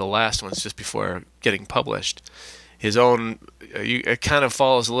book to the last ones just before getting published. It kind of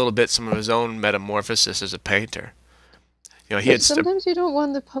follows a little bit some of his own metamorphosis as a painter. Sometimes you don't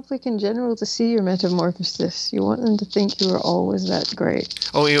want the public in general to see your metamorphosis. You want them to think you were always that great.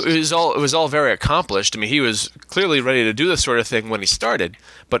 Oh, it was all very accomplished. I mean, he was clearly ready to do this sort of thing when he started.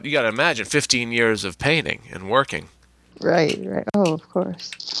 But you got to imagine 15 years of painting and working. Right. Oh, of course.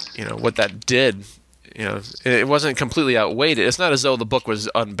 What that did. It wasn't completely outweighed. It's not as though the book was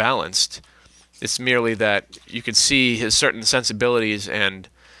unbalanced. It's merely that you could see his certain sensibilities and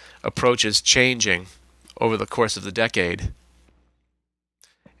approaches changing over the course of the decade.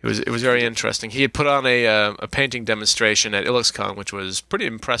 It was very interesting. He had put on a painting demonstration at IllexCon, which was pretty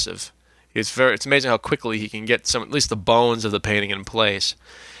impressive. It's amazing how quickly he can get at least the bones of the painting in place.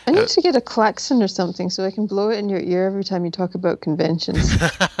 I need to get a klaxon or something so I can blow it in your ear every time you talk about conventions.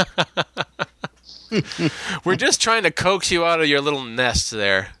 We're just trying to coax you out of your little nest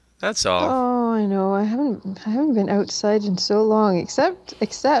there. That's all. Oh, I know. I haven't been outside in so long, except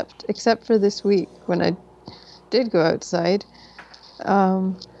for this week when I did go outside.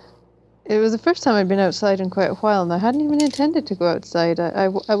 It was the first time I'd been outside in quite a while, and I hadn't even intended to go outside. I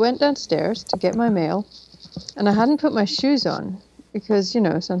went downstairs to get my mail, and I hadn't put my shoes on, because,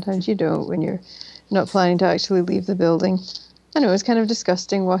 sometimes you don't when you're not planning to actually leave the building. And it was kind of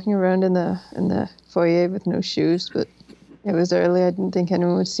disgusting walking around in the foyer with no shoes, but it was early. I didn't think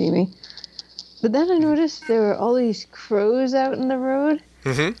anyone would see me. But then I noticed there were all these crows out in the road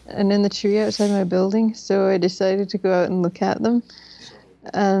and in the tree outside my building, so I decided to go out and look at them.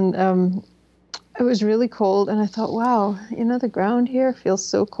 And it was really cold, and I thought, wow, the ground here feels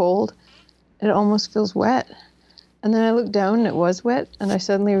so cold. It almost feels wet. And then I looked down, and it was wet, and I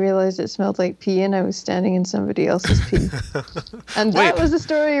suddenly realized it smelled like pee, and I was standing in somebody else's pee. And that was the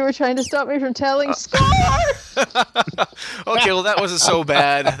story you were trying to stop me from telling. Score! Okay, well, that wasn't so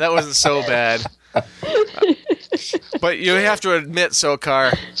bad. But you have to admit,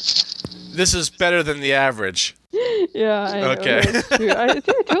 Sokar, this is better than the average. Yeah, I know. Okay. That's true. I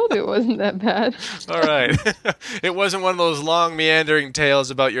think I told you it wasn't that bad. All right. It wasn't one of those long, meandering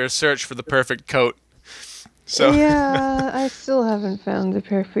tales about your search for the perfect coat. So. Yeah, I still haven't found the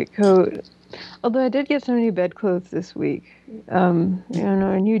perfect coat. Although I did get some new bedclothes this week. A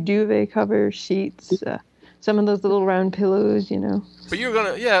new duvet cover, sheets, some of those little round pillows, But you're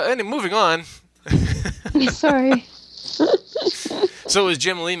gonna, and moving on. Sorry. So it was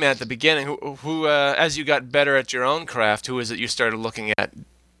Jim Lehman at the beginning, who as you got better at your own craft, who is it you started looking at?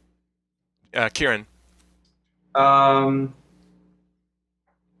 Kieran. I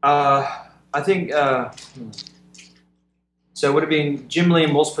think so. It would have been Jim Lee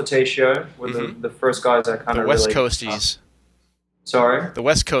and Wolf's Potato were the first guys I kind The of West really, Coasties. Sorry. The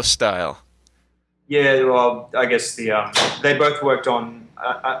West Coast style. Yeah, well, I guess they both worked on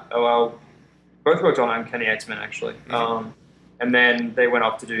Uncanny X-Men actually, and then they went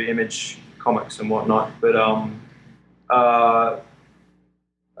off to do Image Comics and whatnot. But I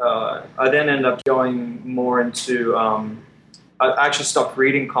then ended up going more into. I actually stopped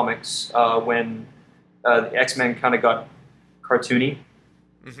reading comics when the X-Men kind of got cartoony,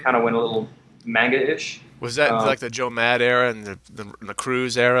 kind of went a little manga-ish. Was that like the Joe Mad era and the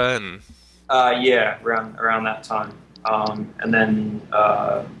Cruz era and? Yeah, around that time, and then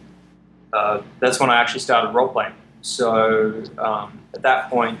that's when I actually started role playing. So at that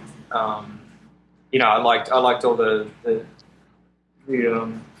point, I liked all the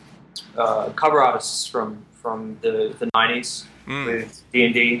cover artists from the 90s with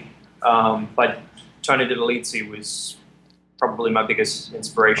D&D, but Tony DiDolizzi was probably my biggest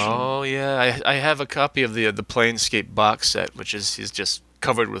inspiration. Oh yeah, I have a copy of the Planescape box set, which he's just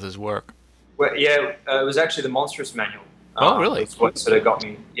covered with his work. Well, yeah, it was actually the Monstrous Manual. Oh, really? That's what sort of got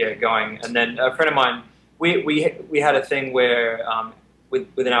me, going. And then a friend of mine, we had a thing where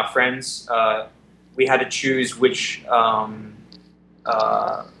within our friends, we had to choose which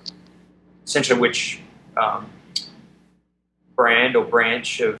essentially which brand or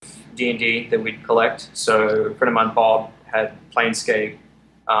branch of D&D that we'd collect. So a friend of mine, Bob, had Planescape.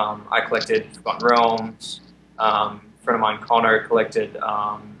 I collected Forgotten Realms. A friend of mine, Connor, collected.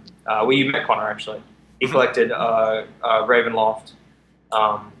 You met Connor actually. He collected Ravenloft.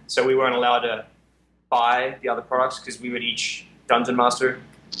 So we weren't allowed to buy the other products because we would each Dungeon Master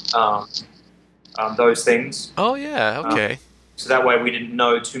those things. Oh yeah, okay. So that way we didn't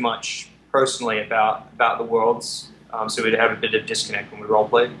know too much personally about the worlds. So we'd have a bit of disconnect when we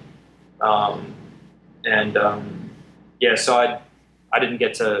roleplayed. So I didn't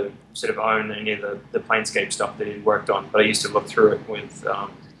get to sort of own any of the Planescape stuff that he'd worked on, but I used to look through it with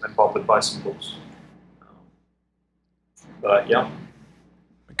and Bob would buy some books. But yeah.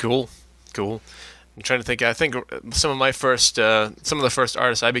 Cool. I'm trying to think. I think some of the first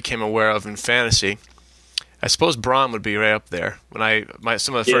artists I became aware of in fantasy, I suppose Brahm would be right up there. When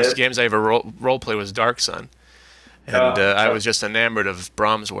some of the first games I ever role play was Dark Sun, and I was just enamored of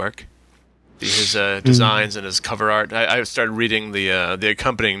Brahm's work, his designs and his cover art. I started reading the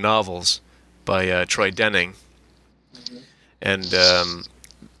accompanying novels by Troy Denning, and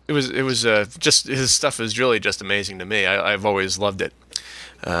it was just his stuff is really just amazing to me. I've always loved it.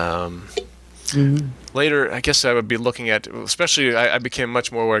 Later, I guess I would be looking at, especially I became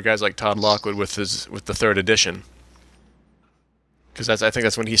much more aware of guys like Todd Lockwood with the third edition, because I think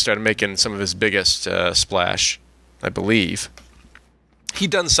that's when he started making some of his biggest splash, I believe.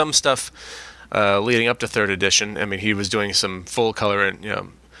 He'd done some stuff leading up to third edition. I mean, he was doing some full color and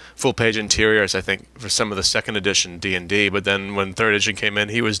full page interiors, I think, for some of the second edition D&D. But then when third edition came in,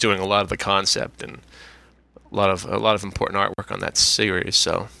 he was doing a lot of the concept and a lot of important artwork on that series.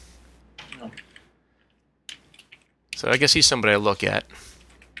 So I guess he's somebody I look at.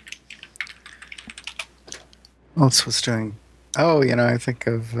 What else was doing? Oh, I think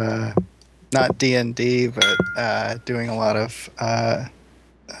of not D&D, but doing a lot of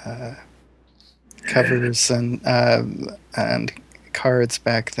covers and cards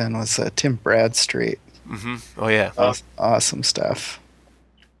back then was Tim Bradstreet. Mm-hmm. Oh yeah, awesome stuff.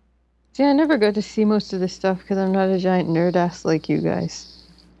 See, I never got to see most of this stuff because I'm not a giant nerd ass like you guys.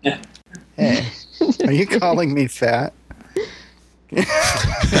 Hey, are you calling me fat?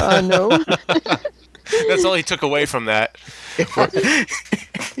 No. That's all he took away from that.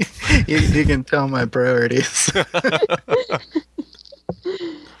 you can tell my priorities.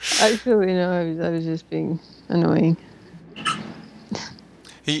 Actually, no, I was just being annoying.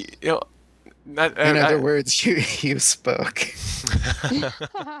 In other words, you spoke.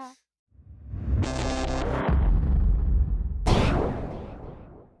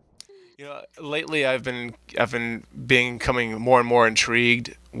 Lately I've been becoming more and more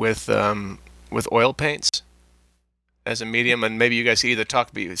intrigued with oil paints as a medium, and maybe you guys can either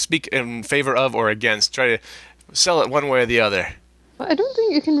speak in favor of or against. Try to sell it one way or the other. I don't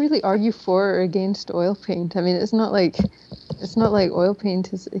think you can really argue for or against oil paint. I mean, it's not like oil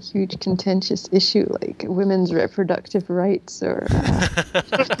paint is a huge contentious issue like women's reproductive rights or.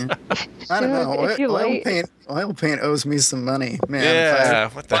 I don't know. If you Oil paint owes me some money, man. Yeah,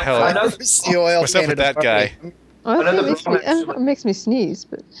 what the hell? I know- See oil What's up with painted that guy? apartment. Oil Another paint makes me sneeze,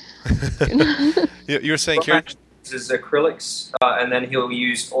 but. You were saying, Kieran? Uses acrylics, and then he'll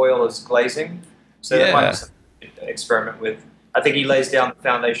use oil as glazing. So that might be something to experiment with. I think he lays down the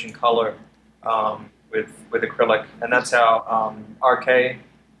foundation color with acrylic, and that's how RK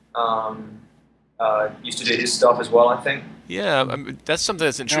used to do his stuff as well, I think. Yeah, I mean, that's something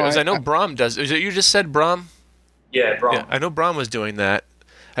that's interesting. No, As I know Brahm does. Is it you just said Brahm? Yeah, Brahm. Yeah, I know Brahm was doing that.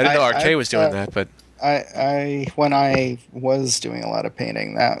 I didn't know RK was doing that, but I when I was doing a lot of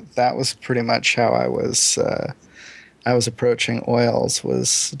painting, that was pretty much how I was approaching oils,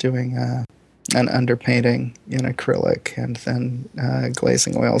 was doing an underpainting in acrylic and then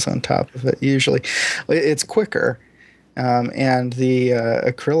glazing oils on top of it. Usually, it's quicker, and the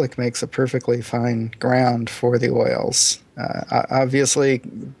acrylic makes a perfectly fine ground for the oils. Obviously,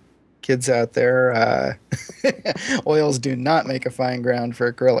 kids out there, oils do not make a fine ground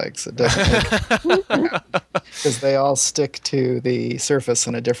for acrylics. It doesn't, because they all stick to the surface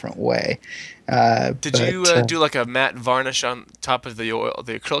in a different way. did you do like a matte varnish on top of the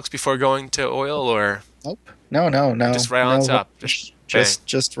acrylics before going to oil, or Nope. No. just right on No, top?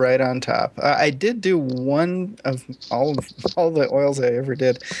 Just right on top. I did do one of all the oils I ever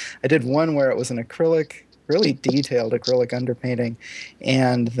did. I did one where it was an acrylic, really detailed acrylic underpainting,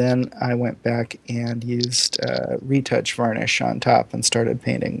 and then I went back and used retouch varnish on top and started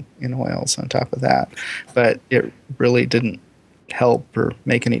painting in oils on top of that. But it really didn't help or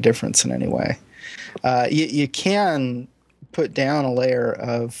make any difference in any way. You can put down a layer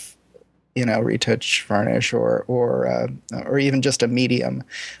of retouch varnish or even just a medium.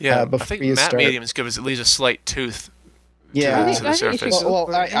 Yeah, I before think you matte start. medium is good because it leaves a slight tooth. Yeah. to the surface.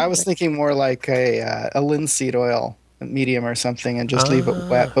 Well, I was thinking more like a linseed oil medium or something, and just leave it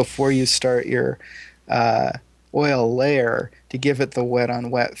wet before you start your oil layer to give it the wet on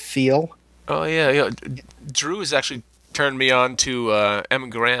wet feel. Oh yeah. Drew has actually turned me on to M.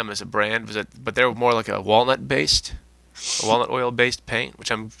 Graham as a brand, but they're more like a walnut oil based paint, which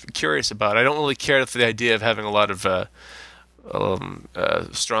I'm curious about. I don't really care for the idea of having a lot of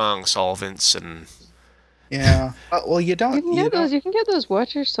strong solvents and. Yeah. Well, you don't. You can get those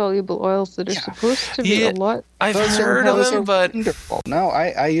water soluble oils that are supposed to be a lot. I've Those heard of those them, are but wonderful. No,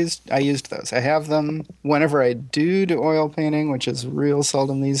 I used those. I have them whenever I do oil painting, which is real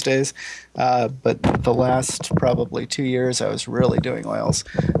seldom these days. But the last probably 2 years, I was really doing oils.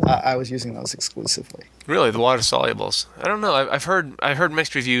 I was using those exclusively. really the water solubles. I don't know. I've heard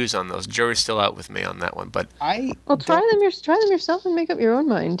mixed reviews on those. Jury's still out with me on that one, but Well, try them yourself and make up your own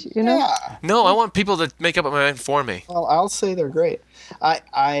mind. You know. Yeah. no, I want people to make up my mind for me. Well, I'll say they're great.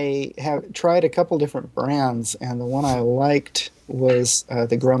 I have tried a couple different brands, and the one I liked was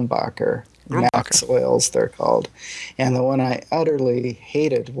the Grumbacher. Max oils, they're called. And the one I utterly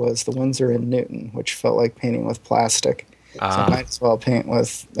hated was the Winsor & Newton, which felt like painting with plastic. So I might as well paint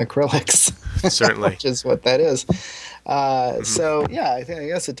with acrylics. Certainly. Which is what that is. So, yeah, I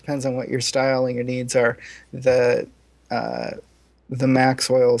guess it depends on what your style and your needs are. The Max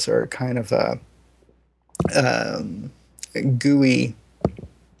oils are kind of a gooey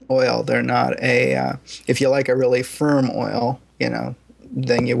oil. They're not if you like a really firm oil,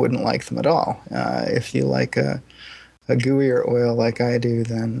 then you wouldn't like them at all. If you like a gooier oil like I do,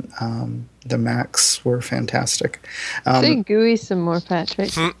 then the Max were fantastic. Say gooey some more,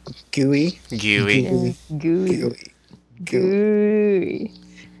 Patrick. Gooey. Gooey. Yeah, gooey. Gooey. Gooey.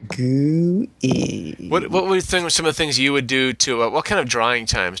 Gooey. What would you think were some of the things you would do to what kind of drying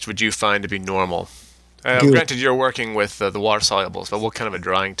times would you find to be normal? Granted, you're working with the water solubles, but what kind of a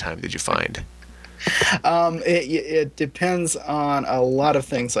drying time did you find? It depends on a lot of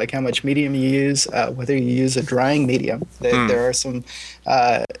things, like how much medium you use, whether you use a drying medium. There are some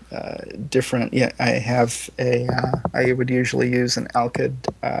different. Yeah, I would usually use an alkyd,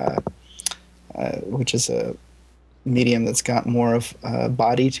 which is a medium that's got more of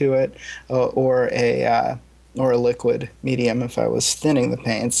body to it, or a liquid medium if I was thinning the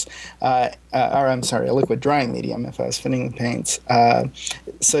paints, or I'm sorry, a liquid drying medium if I was thinning the paints.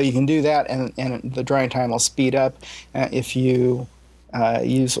 So you can do that, and the drying time will speed up. If you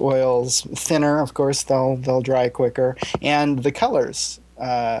use oils thinner, of course, they'll dry quicker, and the colors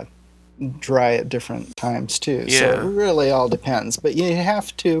dry at different times too. Yeah. So it really all depends. But you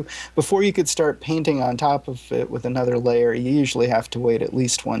have to, before you could start painting on top of it with another layer, you usually have to wait at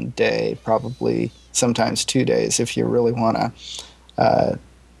least 1 day, probably sometimes 2 days, if you really want to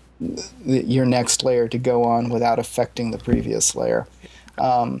your next layer to go on without affecting the previous layer.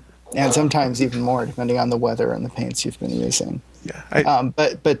 And sometimes even more, depending on the weather and the paints you've been using. Yeah,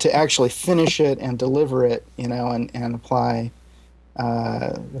 but to actually finish it and deliver it, and apply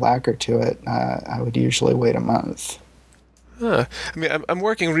lacquer to it, I would usually wait a month. I mean, I'm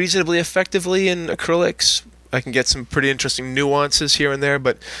working reasonably effectively in acrylics. I can get some pretty interesting nuances here and there,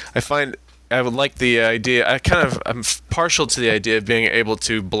 but I find I would like the idea. I'm partial to the idea of being able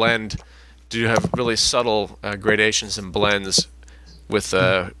to blend, to have really subtle gradations and blends with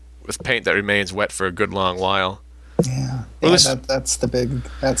paint that remains wet for a good long while. Yeah, Well, that's the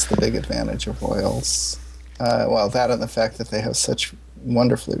big advantage of oils. Well, that and the fact that they have such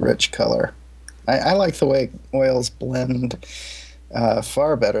wonderfully rich color. I like the way oils blend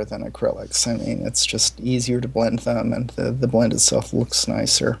far better than acrylics. I mean, it's just easier to blend them, and the blend itself looks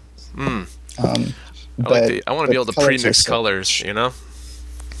nicer. I want to be able to pre-mix colors, you know?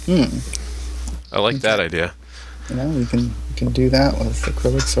 I like that idea. You can do that with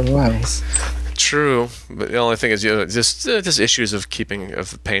acrylics or oils. True, but the only thing is, just issues of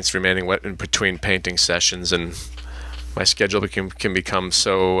the paints remaining wet in between painting sessions, and my schedule can become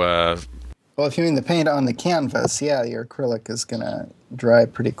so. Well, if you mean the paint on the canvas, yeah, your acrylic is gonna dry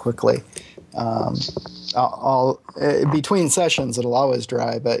pretty quickly. Between sessions, it'll always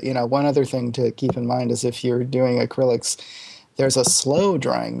dry. But one other thing to keep in mind is if you're doing acrylics, there's a slow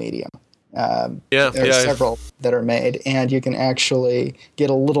drying medium. There's several that are made, and you can actually get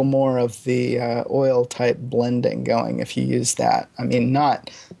a little more of the oil type blending going if you use that. I mean, not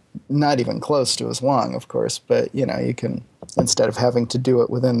even close to as long, of course, but you can, instead of having to do it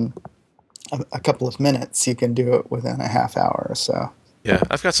within a couple of minutes, you can do it within a half hour or so. Yeah,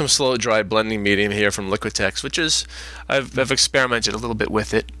 I've got some slow dry blending medium here from Liquitex, which is I've experimented a little bit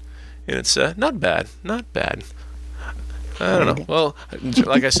with it, and it's not bad. I don't know. Well,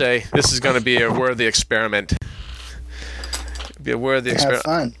 like I say, this is going to be a worthy experiment. Have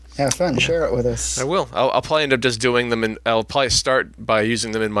fun. Yeah. Share it with us. I will. I'll probably end up just doing them, and I'll probably start by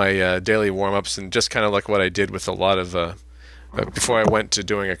using them in my daily warm-ups, and just kind of like what I did with a lot of. Before I went to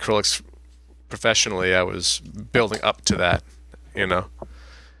doing acrylics professionally, I was building up to that.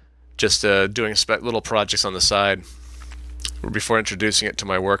 Just doing little projects on the side before introducing it to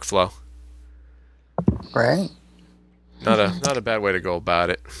my workflow. Right. Not a bad way to go about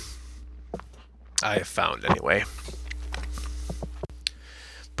it. I have found anyway.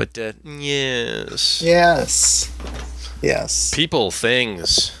 But yes. People,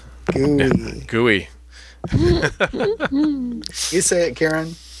 things. Gooey. Gooey. You say it,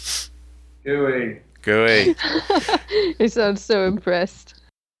 Karen. Gooey. You sound so impressed.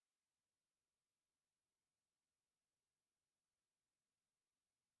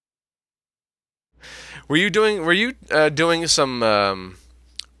 Were you doing some?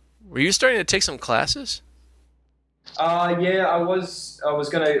 Were you starting to take some classes? Yeah, I was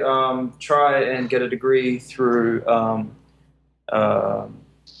gonna try and get a degree through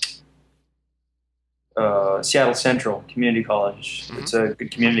Seattle Central Community College. Mm-hmm. It's a good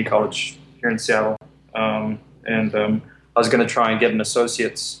community college here in Seattle, and I was going to try and get an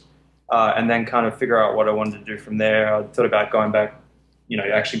associate's, and then kind of figure out what I wanted to do from there. I thought about going back,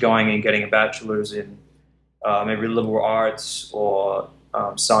 actually going and getting a bachelor's in maybe liberal arts or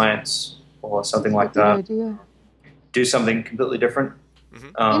science or something like that. Idea. Do something completely different.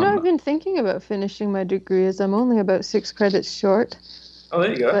 Mm-hmm. I've been thinking about finishing my degree, as I'm only about 6 credits short. Oh,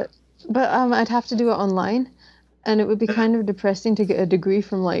 there you go. But I'd have to do it online, and it would be kind of depressing to get a degree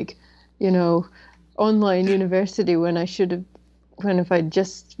from online university when if I'd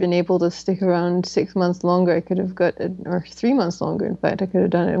just been able to stick around 6 months longer, I could have got or 3 months longer. In fact, I could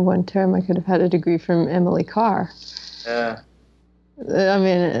have done it in one term. I could have had a degree from Emily Carr. Yeah. I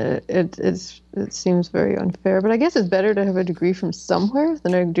mean, it seems very unfair, but I guess it's better to have a degree from somewhere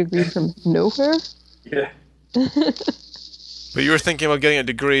than a degree from nowhere. Yeah. But you were thinking about getting a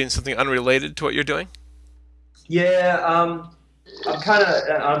degree in something unrelated to what you're doing? Yeah,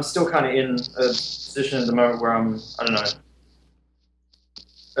 I'm still kind of in a position at the moment where I don't know.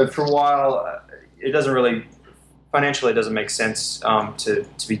 For a while, it doesn't really, financially, it doesn't make sense to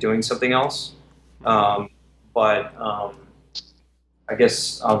be doing something else. But I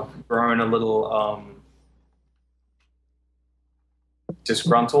guess I've grown a little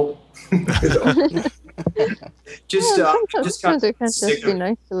disgruntled. Sometimes it can just be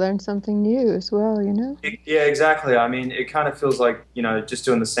nice to learn something new as well, Yeah, exactly. I mean, it kind of feels like, just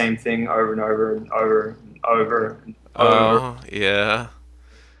doing the same thing over and over and over and over and over. Oh, yeah.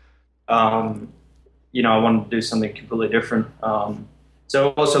 I wanted to do something completely different. So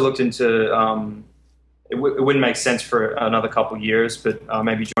I also looked into it wouldn't make sense for another couple of years, but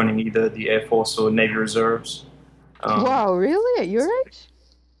maybe joining either the Air Force or Navy Reserves. Wow, really? At your age?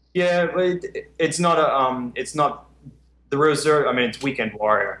 Yeah, but it's not it's not the reserve. I mean, it's weekend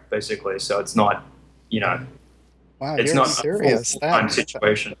warrior basically, so it's not, Wow, it's you're not serious. a full-time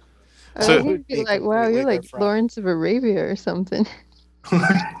situation. So- You'd be like, wow, you're like Lawrence of Arabia or something.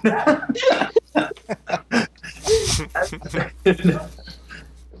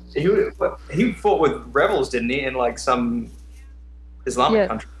 He fought with rebels, didn't he, in like some Islamic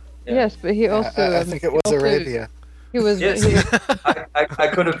country? Yeah. Yes, but he also. I think it was Arabia. He was. Yes. He was I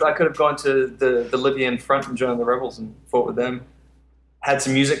could have gone to the Libyan front and joined the rebels and fought with them. Had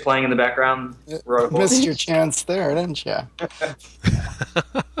some music playing in the background. Rode a horse. Missed your chance there, didn't you?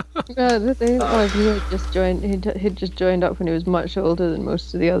 the thing was, he had just joined. He'd just joined up when he was much older than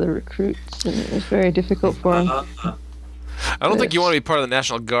most of the other recruits, and it was very difficult for him. I don't think you want to be part of the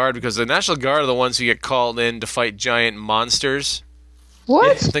National Guard, because the National Guard are the ones who get called in to fight giant monsters.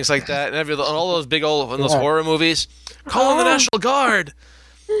 What? Things like that. And all those big old those horror movies. Call in the National Guard!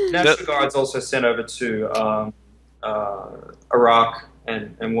 National Guard's also sent over to Iraq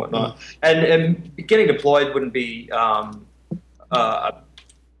and whatnot. And getting deployed wouldn't be the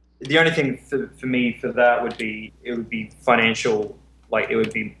only thing for me for that would be financial, like it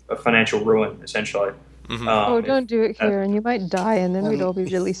would be a financial ruin essentially. Mm-hmm. Don't do it, Kieran. You might die, and then we'd all be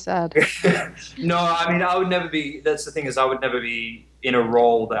really sad. No, I mean I would never be. That's the thing, is I would never be in a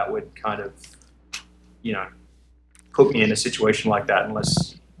role that would kind of, put me in a situation like that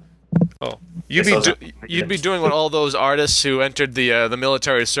unless. Oh, you'd be doing what all those artists who entered the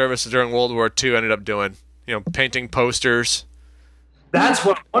military service during World War II ended up doing. Painting posters. That's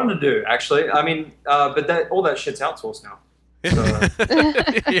what I wanted to do, actually. I mean, but all that shit's outsourced now. So,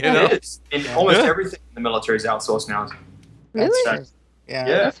 almost everything in the military is outsourced now. Really? Yeah.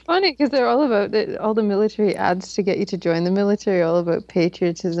 That's funny, because they're all about all the military ads to get you to join the military, all about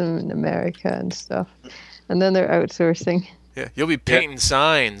patriotism in America and stuff. And then they're outsourcing. Yeah, you'll be painting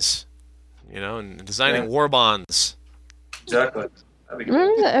signs, and designing war bonds. Exactly. That'd be cool.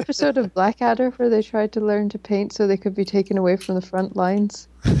 Remember that episode of Blackadder where they tried to learn to paint so they could be taken away from the front lines?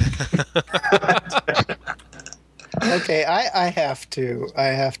 Okay, I have to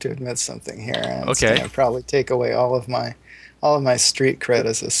admit something here. And it's Okay. gonna probably take away all of my street cred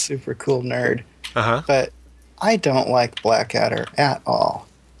as a super cool nerd. Uh-huh. But I don't like Blackadder at all.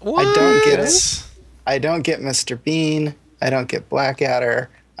 What? I don't get it. I don't get Mr. Bean. I don't get Blackadder.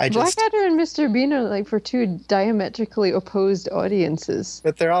 Blackadder and Mr. Bean are like for two diametrically opposed audiences.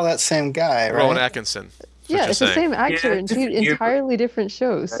 But they're all that same guy, right? Rowan Atkinson. Yeah, it's the same actor Yeah, in two different humor. entirely different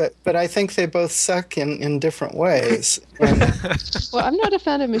shows. But I think they both suck in different ways. Well, I'm not a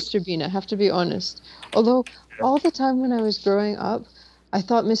fan of Mr. Bean, I have to be honest. Although all the time when I was growing up, I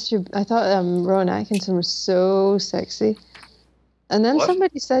thought Rowan Atkinson was so sexy. And then What?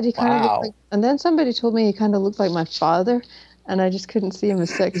 somebody said he kind of Wow. looked like, and then somebody told me he kind of looked like my father, and I just couldn't see him as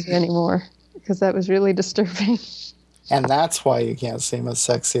sexy anymore because that was really disturbing. And that's why you can't see him as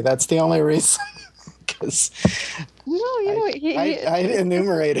sexy. That's the only reason. Because No, I'd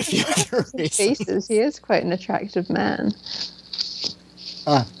enumerate a few other reasons. faces. He is quite an attractive man.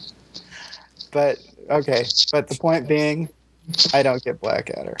 But the point being, I don't get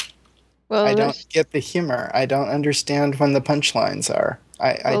Blackadder. Well, I that's- don't get the humor. I don't understand when the punchlines are.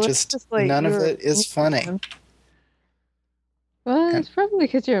 I well, that's just like none of you're- it is funny. Well, it's probably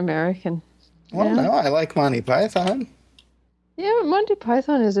because you're American. Well, Yeah. no, I like Monty Python. Yeah, but Monty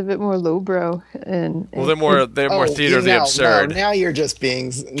Python is a bit more lowbrow and Well, they're more theater of the absurd. No, now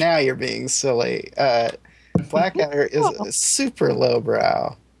you're being silly. Blackadder is super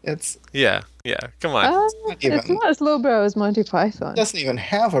lowbrow. It's Yeah. Come on. it's not as lowbrow as Monty Python. doesn't even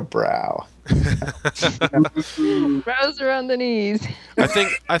have a brow. Brows around the knees.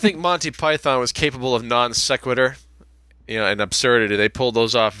 I think Monty Python was capable of non sequitur, and absurdity. They pulled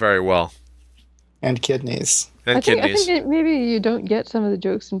those off very well. And kidneys. And I kidneys. think maybe you don't get some of the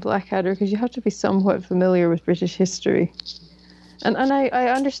jokes in Blackadder because you have to be somewhat familiar with British history. And I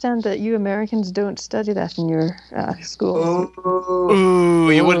understand that you Americans don't study that in your schools. Ooh,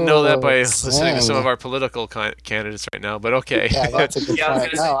 you wouldn't know that by listening to some dang. of our political candidates right now, but okay. Yeah, that's a good Yeah, I was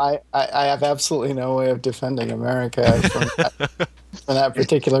point. gonna No, I have absolutely no way of defending America from that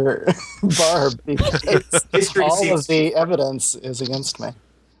particular barb because History all seems of the evidence is against me.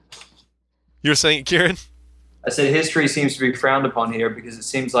 You were saying, Kieran? I said history seems to be frowned upon here because it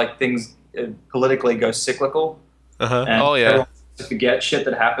seems like things politically go cyclical. Uh-huh. And Oh, yeah. everyone wants to forget shit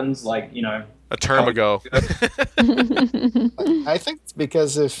that happens, like, A term ago. I think it's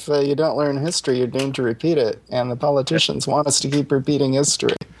because if you don't learn history, you're doomed to repeat it, and the politicians want us to keep repeating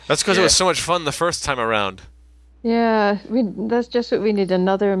history. That's because it was so much fun the first time around. Yeah, that's just what we need,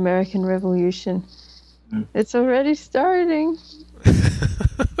 another American Revolution. It's already starting.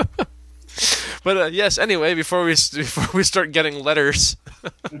 But yes, anyway, before we start getting letters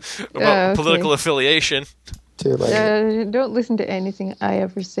about political affiliation. Too late. Don't listen to anything I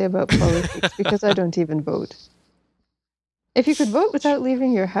ever say about politics because I don't even vote. If you could vote without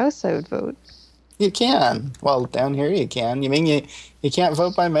leaving your house, I would vote. You can. Well, down here you can. You mean you can't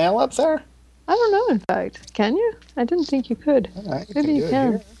vote by mail up there? I don't know, in fact. Can you? I didn't think you could. Maybe you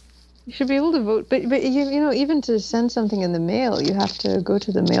can. You should be able to vote. But you know, even to send something in the mail, you have to go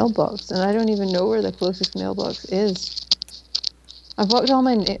to the mailbox. And I don't even know where the closest mailbox is. I've walked through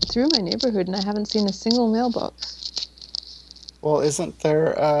my neighborhood and I haven't seen a single mailbox. Well, isn't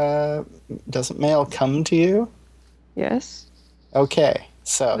there, doesn't mail come to you? Yes. Okay,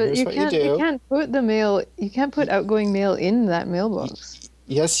 so But here's what you do. You can't put outgoing mail in that mailbox.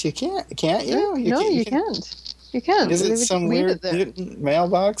 Yes, you can. Can't you? You can't. You can't. Is it some weird mutant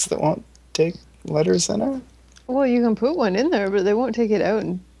mailbox that won't take letters in it? Well, you can put one in there, but they won't take it out.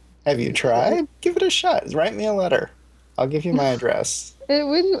 Have you tried? Give it a shot. Write me a letter. I'll give you my address. It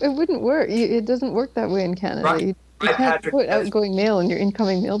wouldn't work. It doesn't work that way in Canada. Right. You can't put outgoing mail in your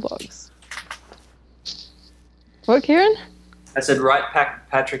incoming mailbox. What, Kieran? I said, write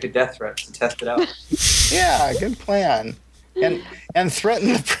Patrick a death threat to test it out. Yeah, good plan. And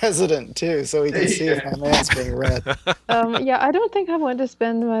threaten the president too, so he can see if my mail's being read. Yeah, I don't think I want to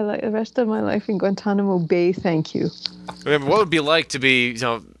spend the rest of my life in Guantanamo Bay. Thank you. I mean, what would it be like to be,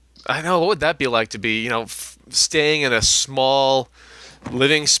 what would that be like to be, staying in a small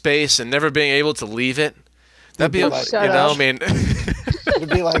living space and never being able to leave it? That'd be, I mean. It'd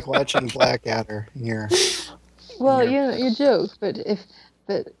be like watching Blackadder here. Well, you joke, but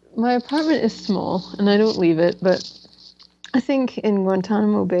my apartment is small and I don't leave it, but I think in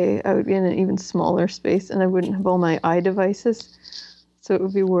Guantanamo Bay I would be in an even smaller space and I wouldn't have all my devices, so it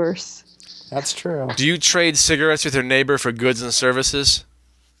would be worse. That's true. Do you trade cigarettes with your neighbor for goods and services?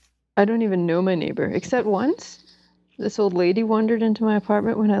 I don't even know my neighbor, except once. This old lady wandered into my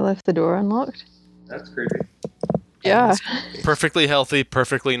apartment when I left the door unlocked. That's creepy. Yeah. Perfectly healthy,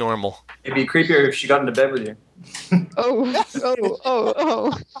 perfectly normal. It'd be creepier if she got into bed with you.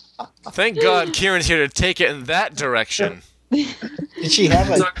 Oh. Thank God Kieran's here to take it in that direction. Did she have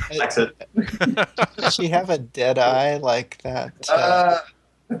a dead eye like that?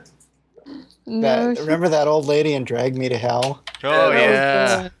 No. Remember that old lady in Drag Me to Hell? Oh,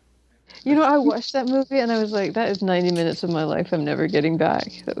 yeah. I watched that movie and I was like, that is 90 minutes of my life I'm never getting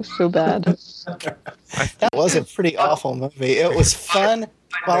back. That was so bad. That was a pretty awful movie. It was fun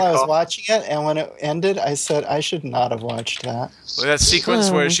while I was watching it, and when it ended, I said, I should not have watched that. That sequence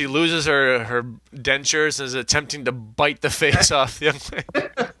where she loses her dentures and is attempting to bite the face off the young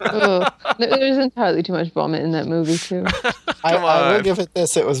lady. There's entirely too much vomit in that movie, too. I will give it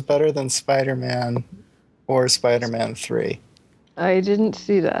this. It was better than Spider-Man or Spider-Man 3. I didn't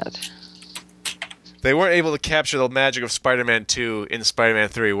see that. They weren't able to capture the magic of Spider-Man 2 in Spider-Man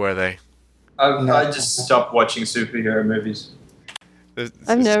 3, were they? I just stopped watching superhero movies.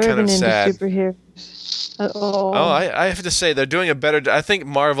 I've never been into superheroes at all. Oh, I have to say, they're doing a better... I think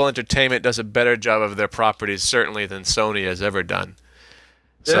Marvel Entertainment does a better job of their properties, certainly, than Sony has ever done.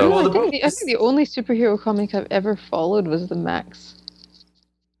 So, I think the only superhero comic I've ever followed was the Max.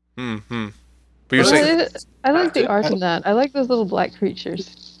 But you're saying... I like the art in that. I like those little black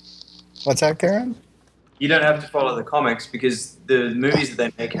creatures. What's that, Karen? You don't have to follow the comics because the movies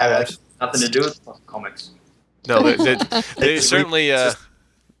that they make have actually nothing to do with the comics. No, they certainly...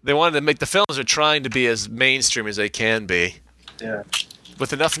 they wanted to make... The films are trying to be as mainstream as they can be. Yeah.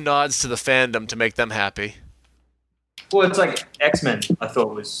 With enough nods to the fandom to make them happy. Well, it's like X-Men, I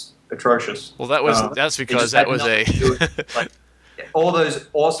thought was atrocious. Well, that's because that was a... like, all those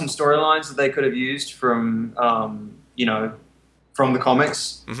awesome storylines that they could have used from, from the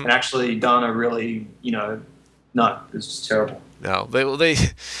comics and actually done a really, no, it was just terrible. No,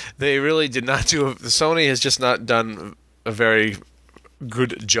 they really did not do. Sony has just not done a very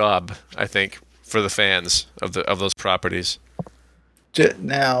good job, I think, for the fans of those properties.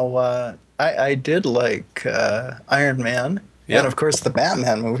 Now, I did like Iron Man. Yeah. And of course, the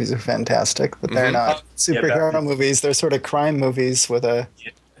Batman movies are fantastic, but they're not superhero movies. They're sort of crime movies with a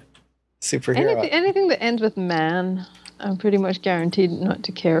superhero. Anything that ends with man, I'm pretty much guaranteed not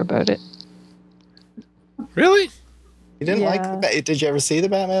to care about it. Really? You didn't like did you ever see the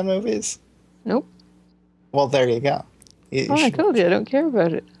Batman movies? Nope. Well, there you go. I told you, I don't care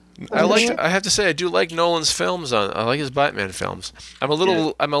about it. I have to say, I do like Nolan's films. I like his Batman films. I'm a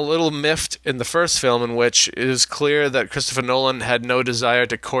little miffed in the first film, in which it is clear that Christopher Nolan had no desire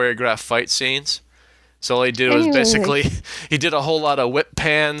to choreograph fight scenes. So all he did was basically he did a whole lot of whip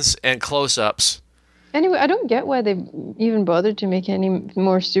pans and close-ups. Anyway, I don't get why they even bothered to make any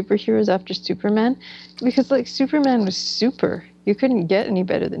more superheroes after Superman, because like Superman was super. You couldn't get any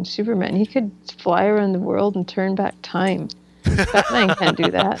better than Superman. He could fly around the world and turn back time. Batman can't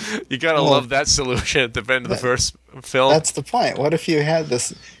do that. You gotta love that solution at the end of the first film. That's the point. What if you had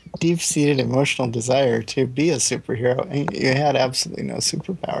this deep-seated emotional desire to be a superhero and you had absolutely no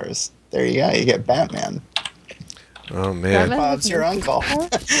superpowers? There you go. You get Batman. Oh man, Bob's your uncle.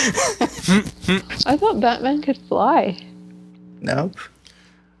 I thought Batman could fly. Nope.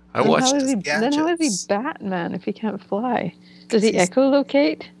 I watched. Then how is he Batman if he can't fly? Does he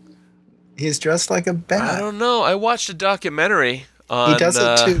echolocate? He's dressed like a bat. I don't know. I watched a documentary on. He does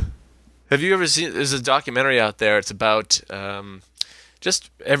it too. Have you ever seen? There's a documentary out there. It's about just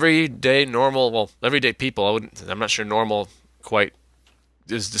everyday people. I'm not sure normal quite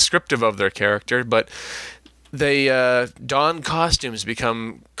is descriptive of their character, but they don costumes,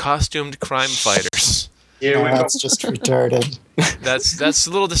 become costumed crime fighters. Yeah, that's just retarded. That's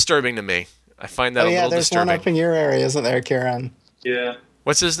a little disturbing to me. I find that a little there's disturbing. one up in your area, isn't there, Karen? Yeah.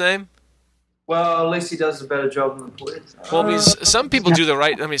 What's his name? Well, at least he does a better job than the police. Well, I mean, some people do the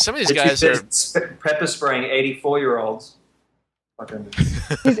right. I mean, some of these guys are pepper spraying 84-year-olds.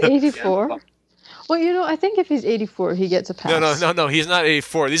 He's 84. Well, I think if he's 84, he gets a pass. No. He's not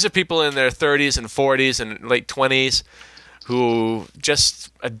 84. These are people in their 30s and 40s and late 20s who just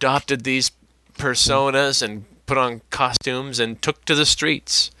adopted these personas and put on costumes and took to the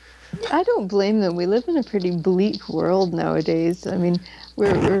streets. I don't blame them. We live in a pretty bleak world nowadays. I mean,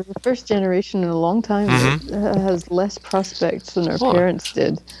 we're the first generation in a long time that has less prospects than our parents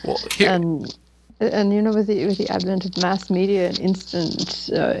did. Well, And with the advent of mass media and instant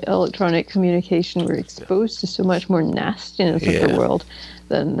electronic communication, we're exposed to so much more nastiness of the world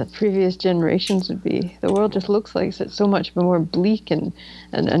than the previous generations would be. The world just looks like it's so much more bleak and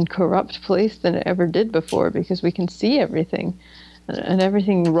corrupt place than it ever did before, because we can see everything and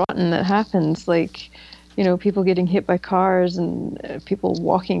everything rotten that happens, like people getting hit by cars and people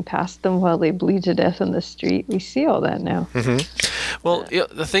walking past them while they bleed to death on the street. We see all that now. Mm-hmm. Well,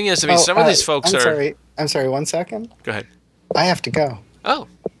 the thing is, I mean, some of these folks are... I'm sorry, 1 second. Go ahead. I have to go. Oh.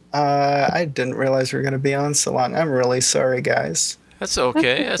 I didn't realize we were going to be on so long. I'm really sorry, guys. That's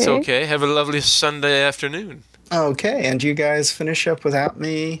okay. That's okay. Have a lovely Sunday afternoon. Okay, and you guys finish up without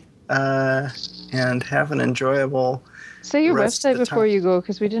me and have an enjoyable... Say your website before you go,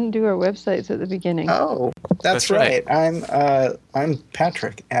 because we didn't do our websites at the beginning. Oh, that's right. I'm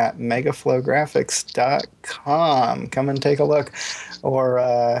Patrick at megaflowgraphics.com. Come and take a look,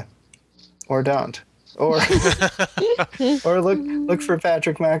 or don't, or look for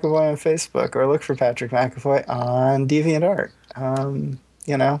Patrick McAvoy on Facebook, or look for Patrick McAvoy on DeviantArt.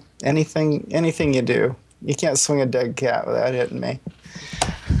 Anything you do, you can't swing a dead cat without hitting me.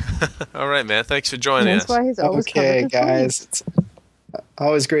 All right, man. Thanks for joining us. That's why he's always okay, guys. It's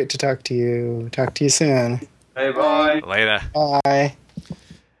always great to talk to you. Talk to you soon. Hey, bye. Later. Bye.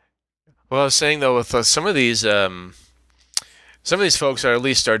 Well, I was saying though, with some of these folks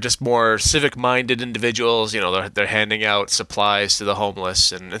are just more civic-minded individuals. They're handing out supplies to the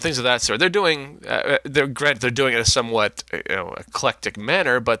homeless and things of that sort. They're doing they're doing it in a somewhat eclectic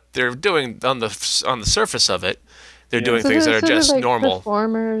manner, but they're doing on the surface of it. They're doing things that are just normal.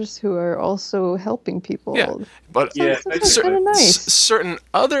 Performers who are also helping people. Yeah, but certain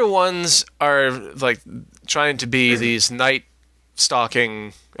other ones are like trying to be these night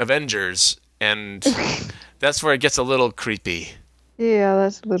stalking Avengers, and that's where it gets a little creepy. Yeah,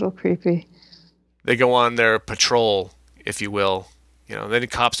 that's a little creepy. They go on their patrol, if you will. Then the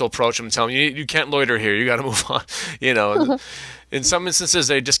cops will approach them and tell them, you can't loiter here. You got to move on. In some instances,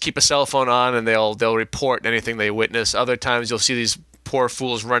 they just keep a cell phone on and they'll report anything they witness. Other times, you'll see these poor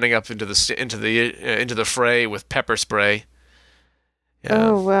fools running up into the fray with pepper spray. Yeah.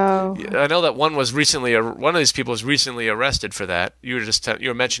 Oh wow! I know that one of these people was recently arrested for that. You were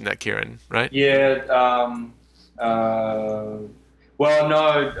mentioning that, Kieran, right? Yeah.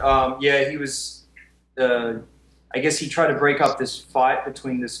 He was. I guess he tried to break up this fight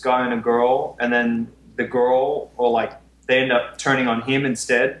between this guy and a girl, and then the girl, they end up turning on him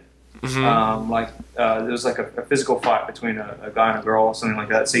instead. Mm-hmm. There was a physical fight between a guy and a girl or something like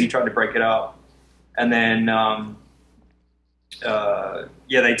that. So he tried to break it up, and then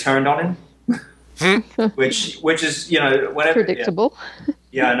they turned on him, which is whatever. Predictable.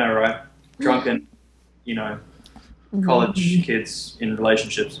 Yeah, I know, right? Drunken, college kids in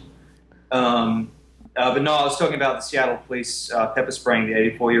relationships. But no, I was talking about the Seattle police pepper spraying the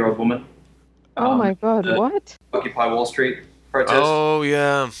 84-year-old woman. Oh my God! What? Occupy Wall Street protest. Oh,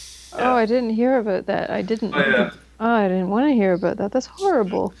 yeah. Oh, I didn't hear about that. I didn't. Oh, yeah. Oh, I didn't want to hear about that. That's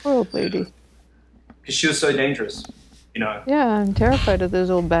horrible. Poor old lady. Because she was so dangerous, Yeah, I'm terrified of those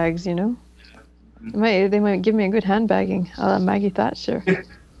old bags, They might give me a good handbagging, Maggie Thatcher.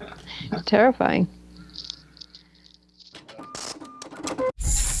 Terrifying.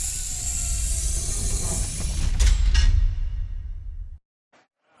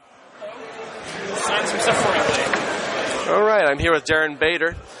 All right, I'm here with Darren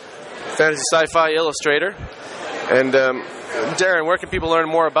Bader, fantasy sci-fi illustrator. And Darren, where can people learn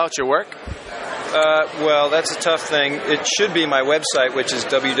more about your work? Well, that's a tough thing. It should be my website, which is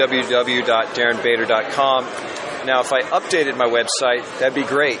www.darrenbader.com. Now, if I updated my website, that'd be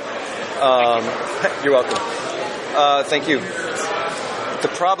great. You're welcome. Thank you. The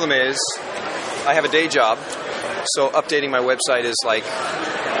problem is, I have a day job, so updating my website is like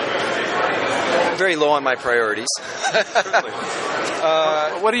very low on my priorities.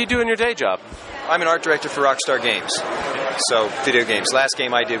 What do you do in your day job? I'm an art director for Rockstar Games, so video games. Last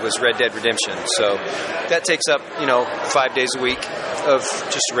game I did was Red Dead Redemption, so that takes up 5 days a week of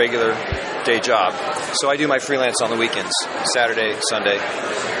just a regular day job. So I do my freelance on the weekends, Saturday, Sunday.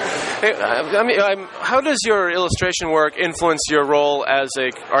 Hey, how does your illustration work influence your role as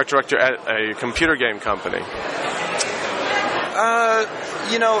an art director at a computer game company?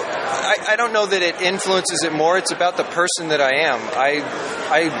 I don't know that it influences it more. It's about the person that I am. I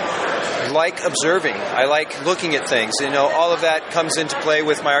like observing. I like looking at things. All of that comes into play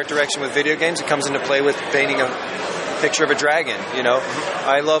with my art direction with video games. It comes into play with painting a picture of a dragon.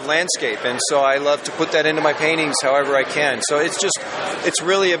 I love landscape, and so I love to put that into my paintings however I can. So it's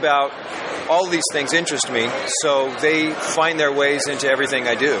really about all of these things interest me, so they find their ways into everything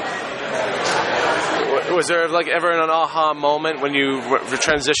I do. Was there ever an aha moment when you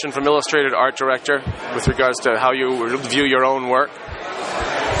transitioned from illustrator to art director with regards to how you view your own work?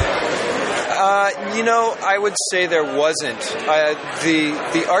 I would say there wasn't.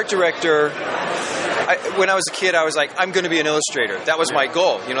 The art director, when I was a kid, I was like, I'm going to be an illustrator. That was my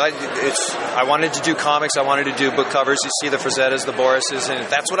goal. I wanted to do comics. I wanted to do book covers. You see the Frazettas, the Borises, and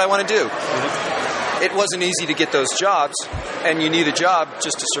that's what I want to do. It wasn't easy to get those jobs, and you need a job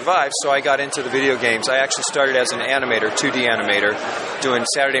just to survive, so I got into the video games. I actually started as an animator, 2D animator, doing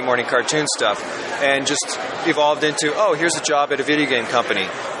Saturday morning cartoon stuff, and just evolved into, here's a job at a video game company.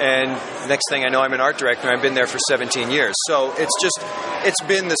 And next thing I know, I'm an art director, and I've been there for 17 years. So it's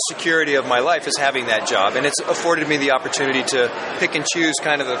been the security of my life is having that job, and it's afforded me the opportunity to pick and choose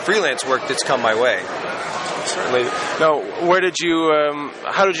kind of the freelance work that's come my way. Certainly. Now,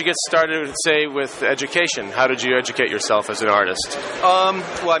 how did you get started, say, with education? How did you educate yourself as an artist?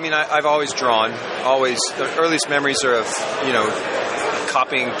 I've always drawn. The earliest memories are of,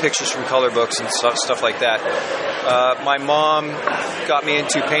 copying pictures from color books and stuff like that. My mom got me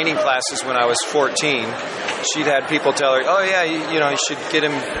into painting classes when I was 14. She'd had people tell her, you should get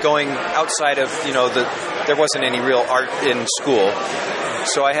him going outside of, there wasn't any real art in school.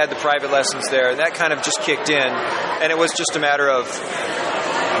 So I had the private lessons there, and that kind of just kicked in, and it was just a matter of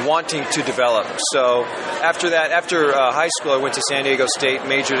wanting to develop. So after high school, I went to San Diego State,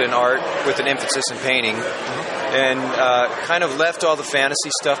 majored in art with an emphasis in painting, and kind of left all the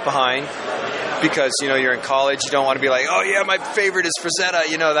fantasy stuff behind because, you're in college, you don't want to be like, my favorite is Frazetta,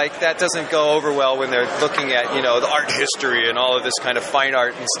 that doesn't go over well when they're looking at, the art history and all of this kind of fine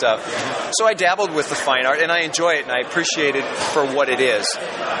art and stuff. So I dabbled with the fine art, and I enjoy it, and I appreciate it for what it is.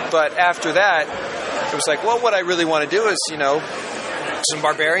 But after that, it was like, what I really want to do is, some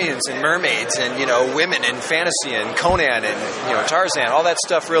barbarians and mermaids and, women and fantasy and Conan and, Tarzan. All that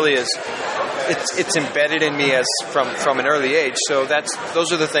stuff really is, it's embedded in me as from an early age. So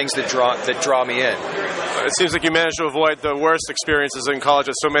those are the things that draw me in. It seems like you managed to avoid the worst experiences in college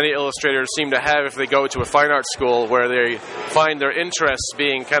that so many illustrators seem to have if they go to a fine art school, where they find their interests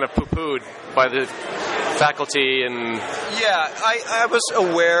being kind of poo-pooed by the faculty. And yeah, I was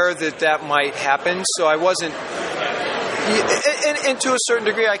aware that might happen, so I wasn't. And to a certain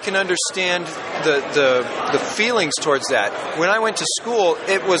degree, I can understand the feelings towards that. When I went to school,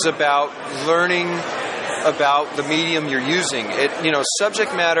 it was about learning about the medium you're using.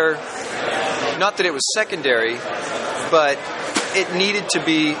 Subject matter, not that it was secondary, but it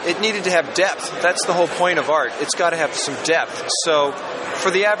needed to have depth. That's the whole point of art. It's got to have some depth. So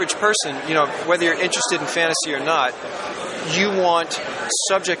for the average person, whether you're interested in fantasy or not, you want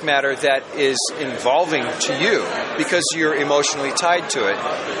subject matter that is involving to you because you're emotionally tied to it.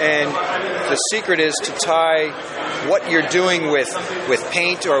 And the secret is to tie what you're doing with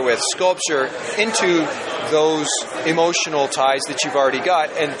paint or with sculpture into those emotional ties that you've already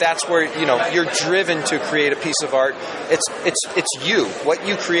got, and that's where you're driven to create a piece of art. It's you. What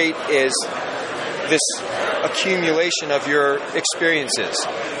you create is this accumulation of your experiences.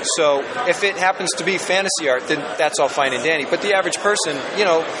 So if it happens to be fantasy art, then that's all fine and dandy. But the average person,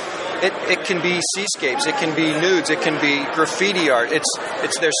 it can be seascapes, it can be nudes, it can be graffiti art.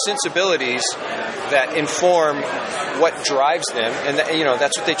 It's their sensibilities that inform what drives them, and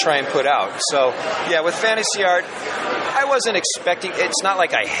that's what they try and put out. So yeah, with fantasy art, I wasn't expecting. It's not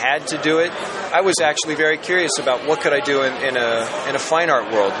like I had to do it. I was actually very curious about what could I do in a fine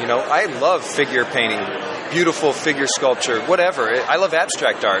art world. I love figure painting, beautiful figure sculpture, whatever. I love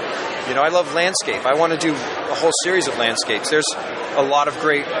abstract art. I love landscape. I want to do a whole series of landscapes. There's a lot of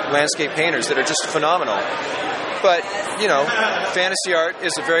great landscape painters that are just phenomenal. But, fantasy art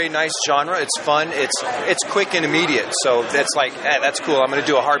is a very nice genre. It's fun. It's quick and immediate. So that's like, that's cool. I'm going to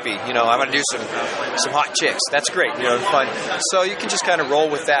do a harpy. I'm going to do some hot chicks. That's great. Fun. So you can just kind of roll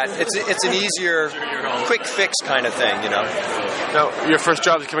with that. It's an easier, quick fix kind of thing, Now, your first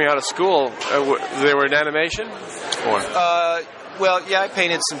jobs coming out of school, they were in animation? Or? Well, yeah, I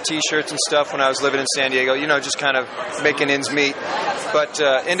painted some T-shirts and stuff when I was living in San Diego, just kind of making ends meet. But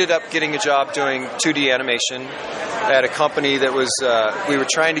ended up getting a job doing 2D animation at a company that was, we were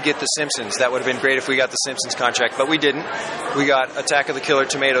trying to get The Simpsons. That would have been great if we got The Simpsons contract, but we didn't. We got Attack of the Killer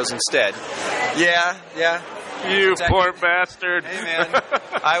Tomatoes instead. Yeah. You poor bastard. Hey, man.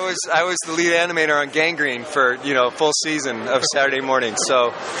 I was the lead animator on Gangrene for, full season of Saturday morning.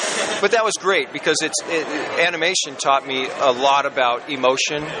 So, but that was great because animation taught me a lot about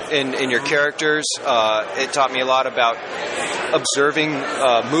emotion in your characters. It taught me a lot about observing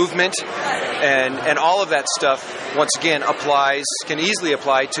movement, and all of that stuff, once again, can easily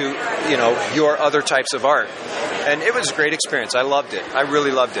apply to, your other types of art. And it was a great experience. I loved it. I really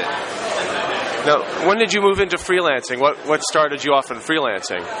loved it. Now, when did you move into freelancing? What started you off in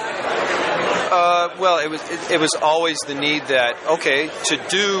freelancing? Well, it was always the need that, to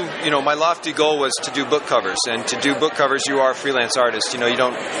do, my lofty goal was to do book covers, and to do book covers, you are a freelance artist.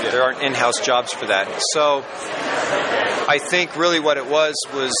 There aren't in-house jobs for that. So I think really what it was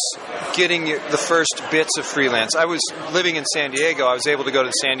getting the first bits of freelance. I was living in San Diego. I was able to go to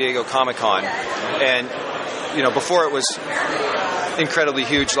the San Diego Comic-Con, and before it was incredibly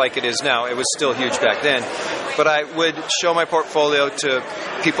huge like it is now. It was still huge back then. But I would show my portfolio to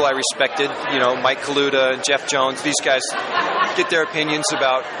people I respected, Mike Kaluta and Jeff Jones. These guys, get their opinions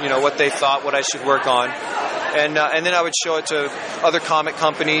about, what they thought, what I should work on. And then I would show it to other comic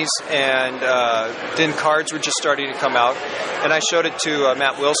companies, and then cards were just starting to come out. And I showed it to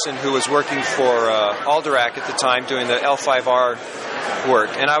Matt Wilson, who was working for Alderac at the time, doing the L5R work.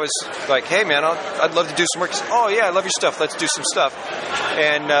 And I was like, hey, man, I'd love to do some work. He said, oh, yeah, I love your stuff. Let's do some stuff.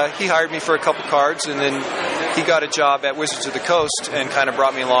 And he hired me for a couple cards, and then he got a job at Wizards of the Coast and kind of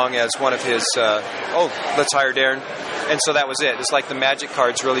brought me along as one of his, let's hire Darren. And so that was it. It's like the Magic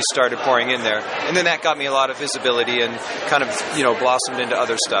cards really started pouring in there. And then that got me a lot of visibility and kind of, blossomed into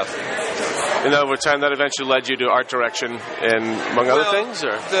other stuff. And over time, that eventually led you to art direction and among other things?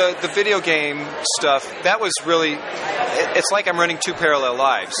 Or? The video game stuff, that was really, it's like I'm running two parallel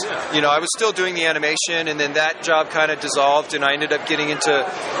lives. Yeah. I was still doing the animation, and then that job kind of dissolved, and I ended up getting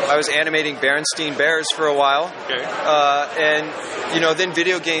I was animating Berenstein Bears for a while. Okay. And then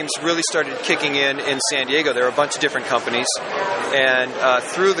video games really started kicking in San Diego. There were a bunch of different companies. And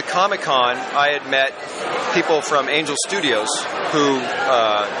through the Comic-Con, I had met people from Angel Studios who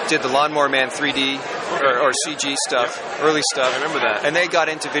did the Lawnmower Man 3D or CG stuff, early stuff. I remember that. And they got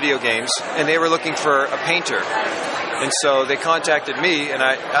into video games, and they were looking for a painter. And so they contacted me, and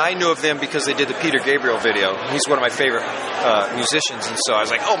I knew of them because they did the Peter Gabriel video. He's one of my favorite musicians, and so I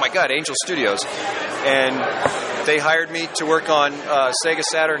was like, oh my God, Angel Studios. And they hired me to work on a Sega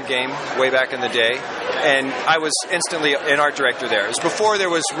Saturn game way back in the day, and I was instantly an art director there. It was before there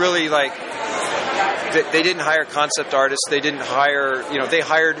was really they didn't hire concept artists. They didn't hire, they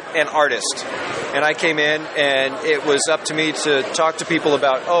hired an artist. And I came in, and it was up to me to talk to people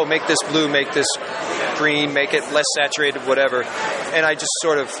about, make this blue, make this green, make it less saturated, whatever. And I just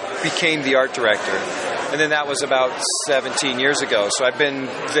sort of became the art director. And then that was about 17 years ago. So I've been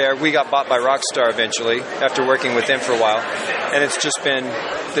there. We got bought by Rockstar eventually after working with them for a while. And it's just been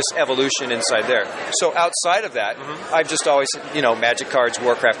this evolution inside there. So outside of that, I've just always, Magic cards,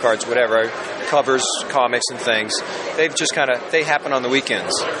 Warcraft cards, whatever, covers, comics and things. They've just they happen on the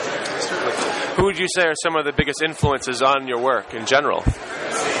weekends. Who would you say are some of the biggest influences on your work in general?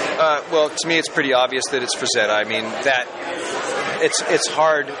 Well, to me, it's pretty obvious that it's Frazetta. I mean, it's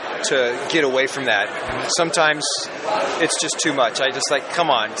hard to get away from that. Sometimes it's just too much. I just like, come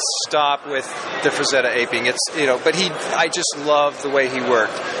on, stop with the Frazetta aping. It's, but I just love the way he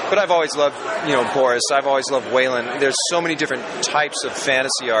worked. But I've always loved, Boris. I've always loved Whalen. There's so many different types of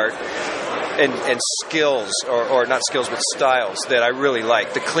fantasy art and skills, or not skills, but styles that I really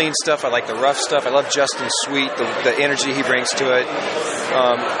like. The clean stuff, I like the rough stuff. I love Justin Sweet, the energy he brings to it.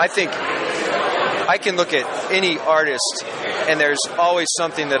 I think I can look at any artist, and there's always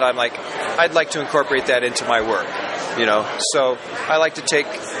something that I'm like, I'd like to incorporate that into my work, So I like to take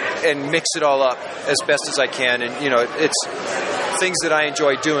and mix it all up as best as I can, and it's things that I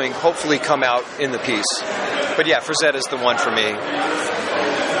enjoy doing. Hopefully, come out in the piece. But yeah, Frazetta is the one for me.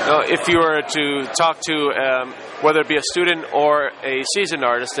 If you were to talk to whether it be a student or a seasoned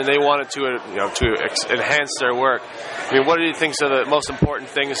artist, and they wanted to enhance their work, I mean, what do you think are the most important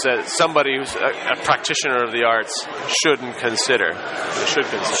things that somebody who's a practitioner of the arts shouldn't consider?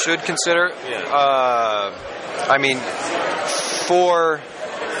 Should consider? Yeah. I mean, for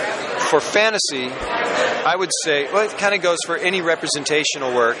fantasy, I would say, well, it kind of goes for any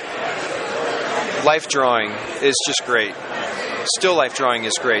representational work. Life drawing is just great. Still life drawing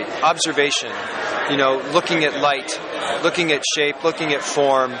is great. Observation, looking at light, looking at shape, looking at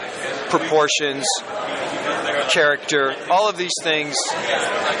form, proportions, character, all of these things.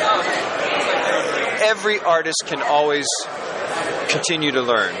 Every artist can always continue to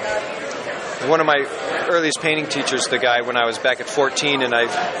learn. One of my earliest painting teachers, the guy when I was back at 14 and I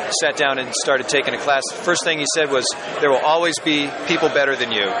sat down and started taking a class, the first thing he said was, there will always be people better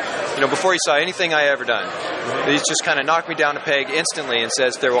than you. Before he saw anything I ever done. He just kind of knocked me down a peg instantly and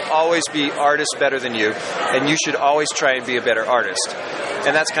says, there will always be artists better than you, and you should always try and be a better artist.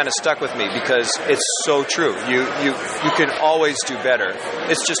 And that's kind of stuck with me because it's so true. You can always do better.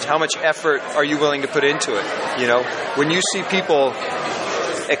 It's just how much effort are you willing to put into it, When you see people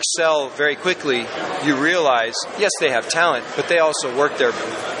excel very quickly, you realize, yes, they have talent, but they also work their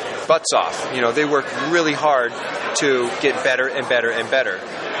butts off. They work really hard to get better and better and better.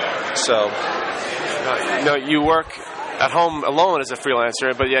 So, you work at home alone as a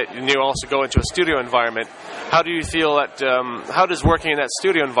freelancer, but yet you also go into a studio environment. How do you feel that? How does working in that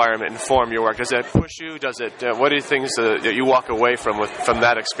studio environment inform your work? Does it push you? Does it? What are the things that you walk away from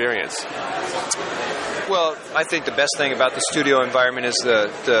that experience? Well, I think the best thing about the studio environment is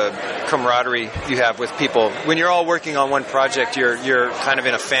the camaraderie you have with people. When you're all working on one project, you're kind of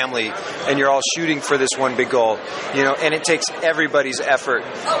in a family, and you're all shooting for this one big goal, and it takes everybody's effort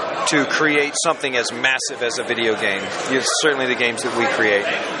to create something as massive as a video game. Certainly the games that we create.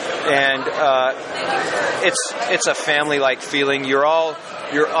 And it's a family-like feeling. You're all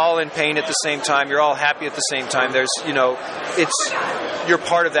in pain at the same time. You're all happy at the same time. There's, you're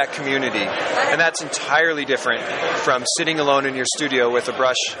part of that community. And that's entirely different from sitting alone in your studio with a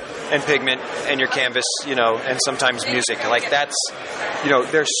brush and pigment and your canvas, and sometimes music. Like that's,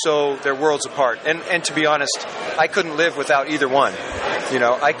 they're worlds apart. And to be honest, I couldn't live without either one.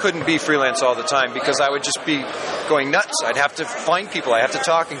 I couldn't be freelance all the time because I would just be going nuts. I'd have to find people. I have to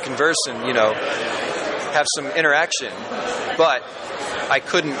talk and converse and, have some interaction. But I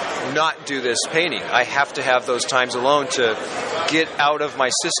couldn't not do this painting. I have to have those times alone to get out of my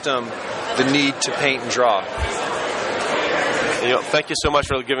system the need to paint and draw. Thank you so much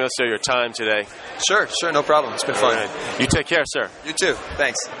for giving us your time today. Sure, no problem. It's been fun. Right. You take care, sir. You too.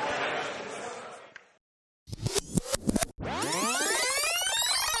 Thanks.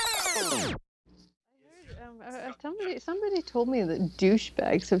 Somebody told me that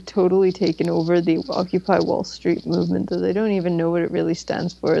douchebags have totally taken over the Occupy Wall Street movement, that they don't even know what it really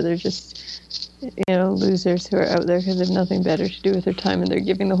stands for. They're just, losers who are out there because they have nothing better to do with their time, and they're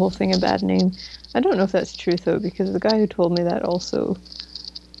giving the whole thing a bad name. I don't know if that's true, though, because the guy who told me that also...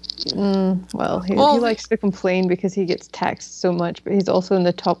 he likes to complain because he gets taxed so much, but he's also in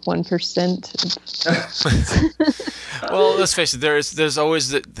the top 1%. Well, let's face it, there's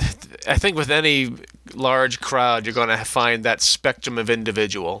always I think with any large crowd, you're going to find that spectrum of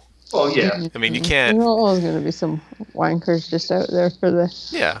individual. Well, yeah. I mean, you can't... There's always going to be some wankers just out there for the...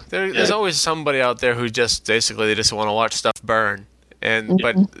 Yeah, there's always somebody out there who just basically they just want to watch stuff burn.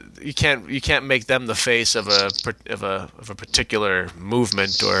 But you can't make them the face of a particular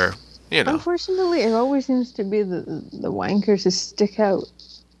movement or Unfortunately, it always seems to be the wankers who stick out.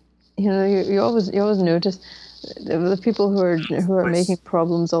 You always notice the people who are making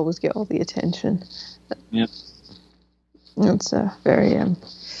problems always get all the attention. Yeah. It's very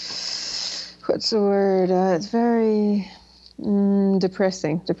what's the word? It's very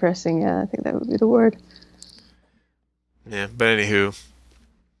depressing. Depressing. Yeah, I think that would be the word. Yeah, but anywho,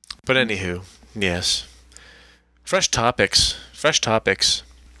 yes. Fresh topics Fresh topics.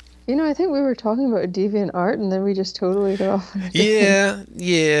 I think we were talking about DeviantArt, and then we just totally got off. Yeah.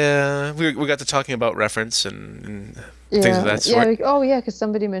 We got to talking about reference and things of that sort. Yeah, because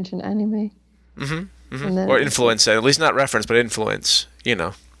somebody mentioned anime. Mm-hmm. Or influence, at least not reference, but influence.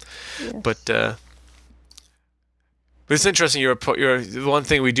 Yes. But it's interesting. The one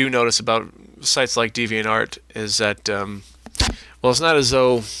thing we do notice about sites like DeviantArt is that, it's not as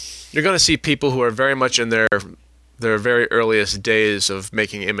though you're going to see people who are very much in their very earliest days of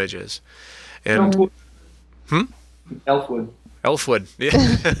making images, and Elfwood, yeah.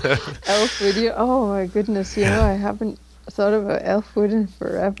 Elfwood, yeah. Oh my goodness, I haven't thought about Elfwood in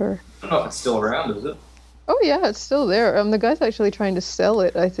forever. I don't know if it's still around, is it? Oh yeah, it's still there. The guy's actually trying to sell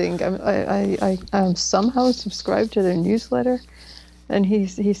it. I think I somehow subscribed to their newsletter, and he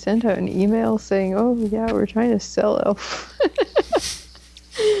sent out an email saying, "Oh yeah, we're trying to sell Elf."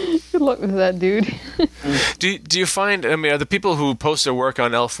 Good luck with that, dude. Do you find? I mean, are the people who post their work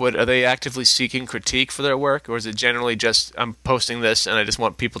on Elfwood, are they actively seeking critique for their work, or is it generally just I'm posting this and I just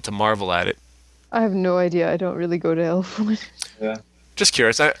want people to marvel at it? I have no idea. I don't really go to Elfwood. Yeah. Just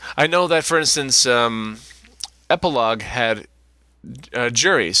curious. I know that, for instance, Epilogue had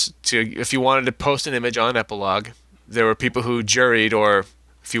juries. If you wanted to post an image on Epilogue, there were people who juried, or,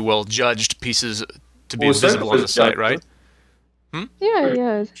 if you will, judged pieces to be visible on the site, right?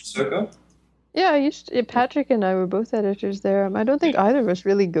 Yeah. Circa? Yeah, Patrick and I were both editors there. I don't think either of us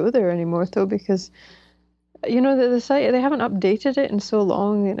really go there anymore, though, because the site, they haven't updated it in so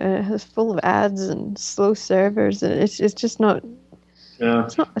long, and it's full of ads and slow servers, and it's just not. Yeah.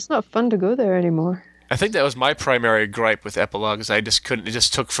 It's not fun to go there anymore. I think that was my primary gripe with Epilogue, is I just couldn't. It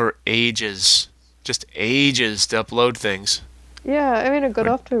just took for ages, to upload things. Yeah, I mean, it got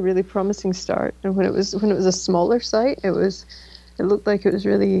off to a really promising start, and when it was a smaller site, it looked like it was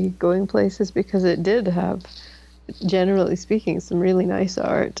really going places, because it did have, generally speaking, some really nice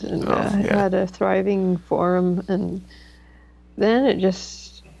art, and it had a thriving forum, and then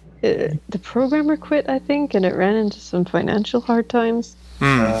the programmer quit, I think, and it ran into some financial hard times.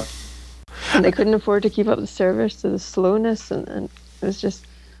 And they couldn't afford to keep up the service to the slowness, and it was just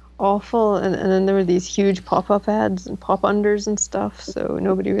awful. And then there were these huge pop-up ads and pop-unders and stuff, so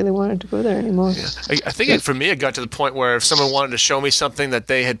nobody really wanted to go there anymore. Yeah. I think for me, it got to the point where if someone wanted to show me something that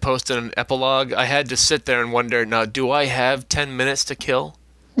they had posted in Epilogue, I had to sit there and wonder, now, do I have 10 minutes to kill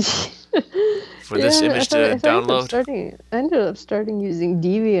for this image to download? I ended up starting using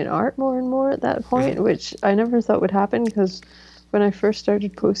DeviantArt more and more at that point, which I never thought would happen, because when I first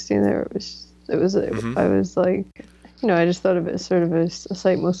started posting there, I was like, I just thought of it as sort of a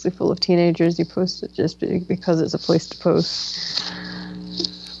site mostly full of teenagers. You post it just because it's a place to post.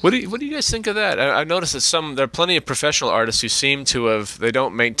 What do you guys think of that? I noticed that there are plenty of professional artists who seem to they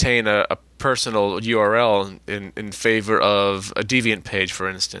don't maintain a personal URL in favor of a Deviant page, for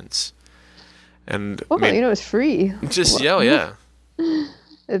instance. And it's free. Yeah.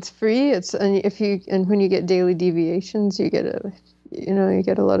 It's free. And when you get daily deviations, you get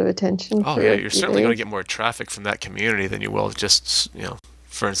a lot of attention. Oh yeah, you're certainly going to get more traffic from that community than you will just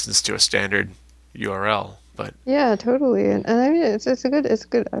for instance, to a standard URL. But yeah, totally. And I mean, it's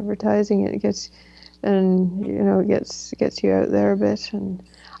good advertising. It gets you out there a bit. And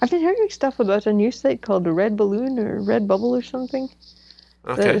I've been hearing stuff about a new site called Red Balloon or Red Bubble or something.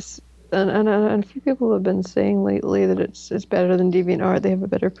 Okay. And a few people have been saying lately that it's better than DeviantArt. They have a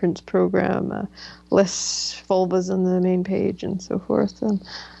better prints program, less vulvas on the main page, and so forth.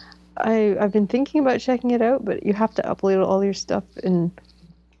 I've been thinking about checking it out, but you have to upload all your stuff in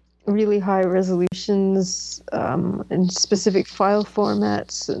really high resolutions, in specific file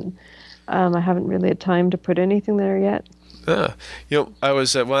formats, and I haven't really had time to put anything there yet. I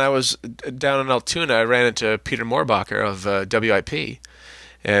was when I was down in Altoona, I ran into Peter Moorbacher of WIP.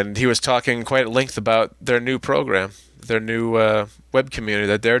 And he was talking quite at length about their new program, their new web community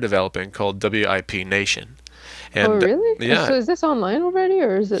that they're developing called WIP Nation. And, oh, really? Yeah. So is this online already,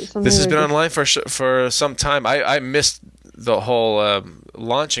 or is it something? This has been online for some time. I missed the whole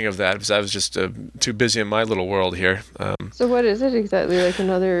launching of that because I was just too busy in my little world here. So what is it exactly? Like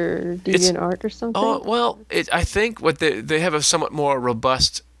another DeviantArt or something? Oh well, I think what they have a somewhat more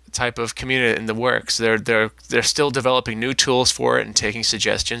robust type of community in the works. They're still developing new tools for it and taking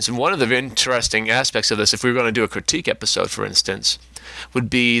suggestions. And one of the interesting aspects of this, if we were going to do a critique episode, for instance, would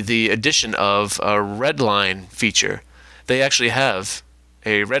be the addition of a redline feature. They actually have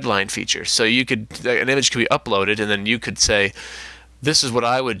a redline feature, so an image could be uploaded, and then you could say, "This is what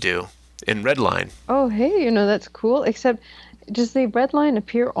I would do in redline." Oh, hey, that's cool. Except, does the redline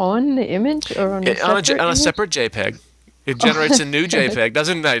appear on the image or on a separate separate JPEG? It generates a new JPEG.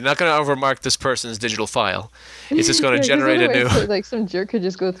 Not going to overmark this person's digital file. It's just going to generate a new. Like some jerk could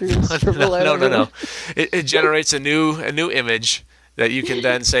just go through and scribble out. No. It generates a new image that you can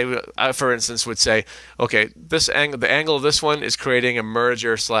then say. For instance, would say, okay, the angle of this one is creating a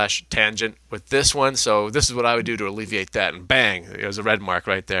merger / tangent with this one. So this is what I would do to alleviate that, and bang, there's a red mark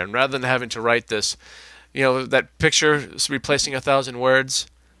right there. And rather than having to write this, that picture is replacing 1,000 words.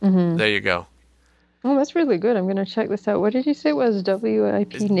 Mm-hmm. There you go. Oh, that's really good. I'm going to check this out. What did you say it was?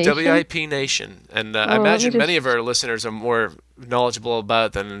 WIP Nation? WIP Nation. And I imagine many of our listeners are more knowledgeable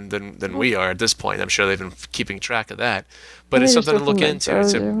about it than we are at this point. I'm sure they've been keeping track of that. But it's something to look into. I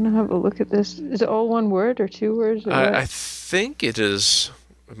want to have a look at this. Is it all one word or 2 words? Or I think it is.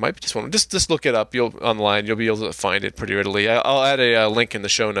 It might be just one. Just look it up. Online. You'll be able to find it pretty readily. I'll add a link in the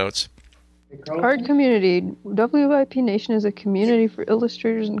show notes. Art community. WIP Nation is a community for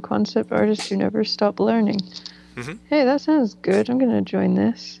illustrators and concept artists who never stop learning. Mm-hmm. Hey, that sounds good. I'm going to join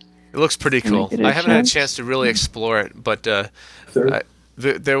this. It looks pretty cool. I haven't had a chance to really explore it, but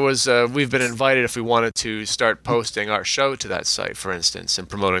there was. We've been invited if we wanted to start posting our show to that site, for instance, and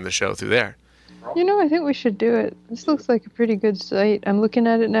promoting the show through there. I think we should do it. This looks like a pretty good site. I'm looking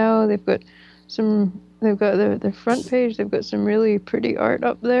at it now. They've got their front page. They've got some really pretty art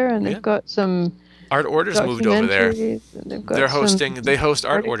up there, and they've got some Art Order's moved over there. They host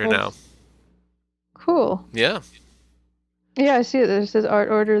Art Order now. Cool. Yeah. Yeah, I see it. There says Art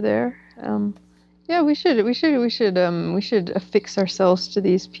Order there. Yeah, we should affix ourselves to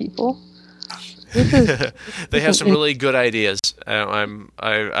these people. They have some really good ideas. I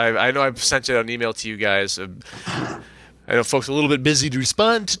know I've sent it an email to you guys. I know folks are a little bit busy to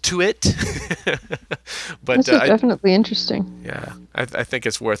respond to it, but this is definitely interesting. Yeah, I think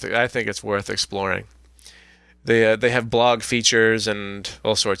it's worth it. I think it's worth exploring. They have blog features and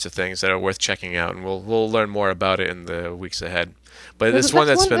all sorts of things that are worth checking out, and we'll learn more about it in the weeks ahead. But that's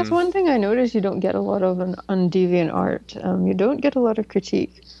one thing I noticed you don't get a lot of on DeviantArt. You don't get a lot of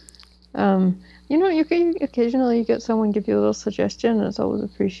critique. You can occasionally get someone give you a little suggestion, and it's always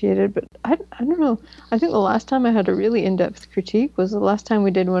appreciated. But I don't know. I think the last time I had a really in-depth critique was the last time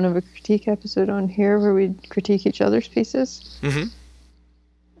we did one of a critique episode on here where we critique each other's pieces.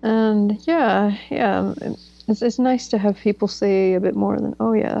 Mm-hmm. And yeah, it's nice to have people say a bit more than,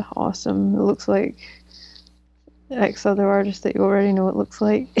 "Oh yeah, awesome! It looks like X other artist that you already know it looks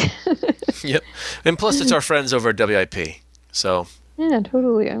like." Yep, and plus it's our friends over at WIP, so. Yeah,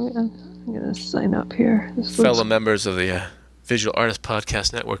 totally. I'm gonna sign up here. Fellow members of the Visual Artist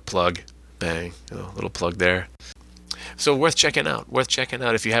Podcast Network plug. Bang. A little plug there. So worth checking out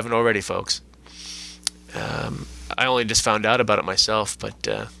if you haven't already, folks. I only just found out about it myself, but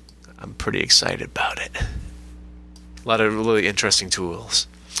I'm pretty excited about it. A lot of really interesting tools.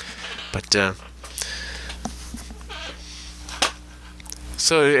 But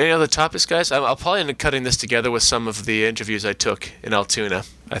so any other topics, guys? I'll probably end up cutting this together with some of the interviews I took in Altoona.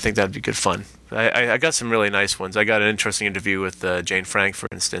 I think that'd be good fun. I got some really nice ones. I got an interesting interview with Jane Frank, for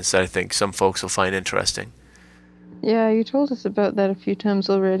instance, that I think some folks will find interesting. Yeah, you told us about that a few times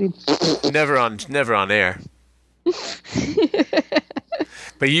already. Never on air.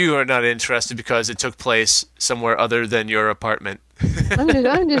 But you are not interested because it took place somewhere other than your apartment.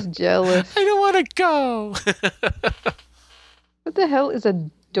 I'm just jealous. I don't want to go. What the hell is a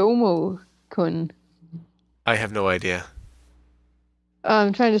Domo-kun? I have no idea.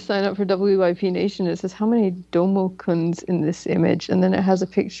 I'm trying to sign up for WIP Nation. It says, how many Domo-kuns in this image? And then it has a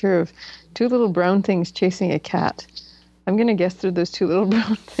picture of 2 little brown things chasing a cat. I'm going to guess through those 2 little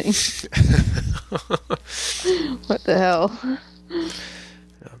brown things. What the hell?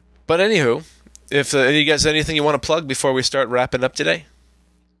 But anywho, if you guys anything you want to plug before we start wrapping up today?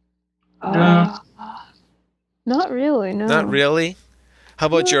 Not really, no. Not really? How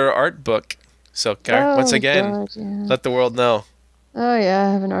about your art book, Silkar? Once again, God, yeah. Let the world know. Oh yeah,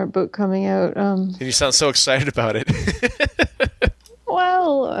 I have an art book coming out. You sound so excited about it.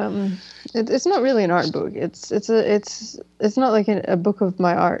 Well, it's not really an art book. It's not like a book of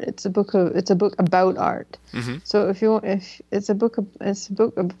my art. It's a book about art. Mm-hmm. So if it's a book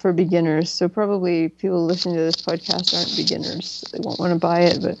for beginners. So probably people listening to this podcast aren't beginners. They won't want to buy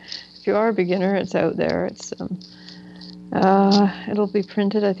it, but if you are a beginner, it's out there. It's it'll be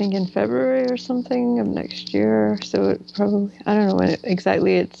printed, I think, in February or something of next year. So it probably, I don't know when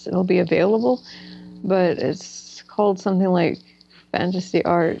it'll be available, but it's called something like Fantasy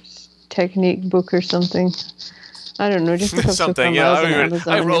Arts Technique Book or something. I don't know, just look up something. Yeah,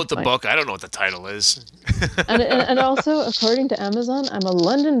 I wrote the book. I don't know what the title is. and also, according to Amazon, I'm a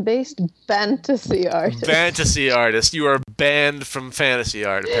London-based fantasy artist. Fantasy artist. You are banned from fantasy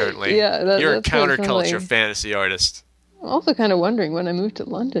art, apparently. Yeah, you're a counterculture fantasy artist. I'm also kind of wondering when I moved to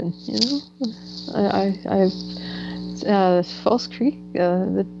London, I've False Creek,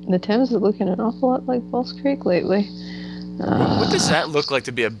 the Thames is looking an awful lot like False Creek lately. What does that look like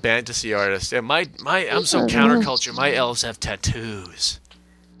to be a fantasy artist? Yeah, I'm so counterculture. My elves have tattoos.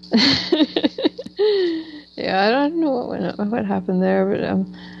 Yeah, I don't know what happened there, but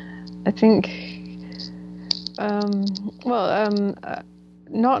I think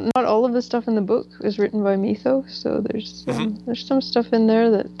not all of the stuff in the book is written by Mytho, so there's some stuff in there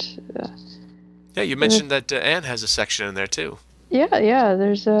that. Yeah, you mentioned that Anne has a section in there too. Yeah.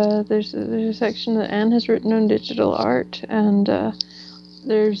 There's a section that Anne has written on digital art, and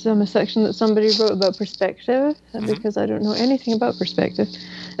there's a section that somebody wrote about perspective, because I don't know anything about perspective.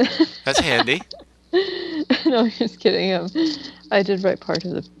 That's handy. No, I'm just kidding. I did write part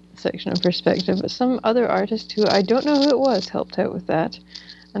of the section on perspective, but some other artist who I don't know who it was helped out with that,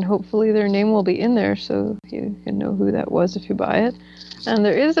 and hopefully their name will be in there so you can know who that was if you buy it. And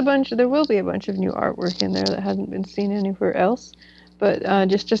there will be a bunch of new artwork in there that hasn't been seen anywhere else. But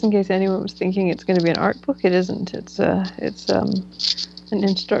just in case anyone was thinking it's going to be an art book, it isn't. It's an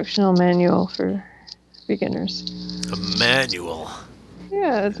instructional manual for beginners. A manual.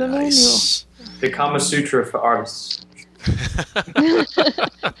 Yeah, it's a Nice. manual. The Kama Sutra for artists.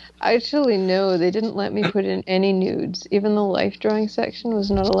 Actually, no, they didn't let me put in any nudes. Even the life drawing section was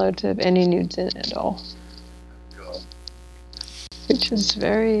not allowed to have any nudes in it at all. Which is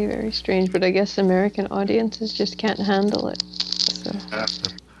very, very strange, but I guess American audiences just can't handle it. So,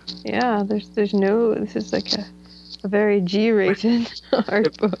 yeah, this is like a very G-rated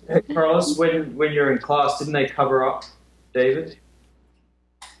art book. Hey, Carlos, when you're in class, didn't they cover up David?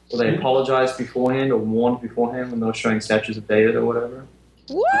 Or they apologized beforehand or warned beforehand when they were showing statues of David or whatever?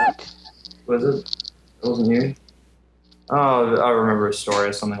 What? Was it? It wasn't you? Oh, I remember a story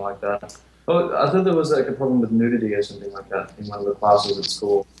or something like that. Oh, I thought there was like a problem with nudity or something like that in one of the classes at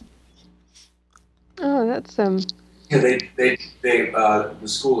school. Oh, that's Yeah, the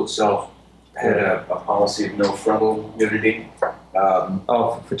school itself had a policy of no frontal nudity. For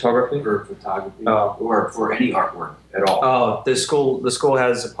photography? For photography, or for any artwork at all. Oh, the school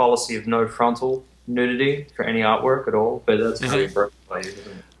has a policy of no frontal nudity for any artwork at all, but that's pretty broken by you, isn't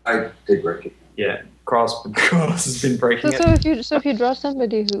it? I did break it. Yeah, Cross has been breaking it. So if you draw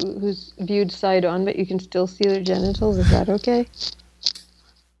somebody who's viewed side on, but you can still see their genitals, is that okay?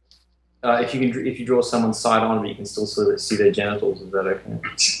 If you draw someone side on, but you can still see their genitals, is that okay?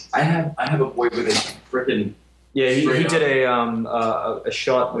 I have a boy with a freaking. Yeah, he did a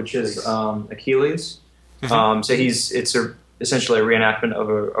shot which is Achilles. So it's essentially a reenactment of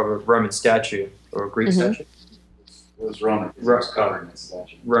a Roman statue or a Greek statue. It was Roman. It was covered in a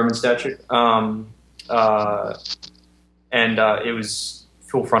statue. Roman statue. And it was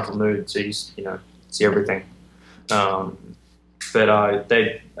full frontal nude, so you see everything. But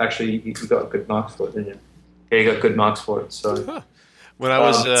they actually you got good marks for it, didn't you? Yeah, you got good marks for it. So when I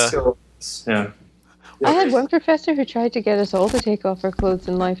was yeah. I had one professor who tried to get us all to take off our clothes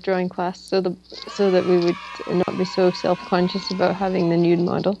in life drawing class so that we would not be so self-conscious about having the nude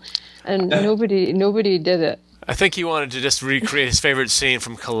model, and nobody did it. I think he wanted to just recreate his favorite scene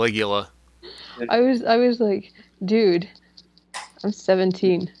from Caligula. I was like, dude, I'm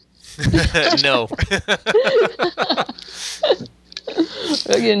 17. No.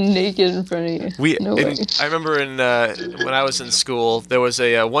 Getting naked in front of you. I remember when I was in school, there was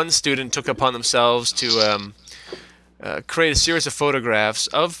one student took upon themselves to create a series of photographs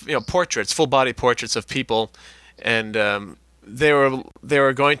of portraits, full body portraits of people, and they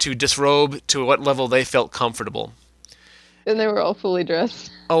were going to disrobe to what level they felt comfortable. And they were all fully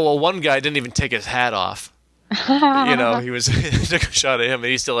dressed. Oh well, one guy didn't even take his hat off. He was took a shot at him,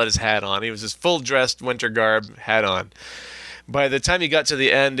 and he still had his hat on. He was his full dressed winter garb, hat on. By the time he got to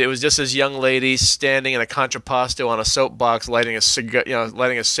the end, it was just this young lady standing in a contrapposto on a soapbox, lighting a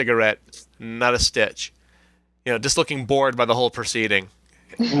cigarette, not a stitch. Just looking bored by the whole proceeding.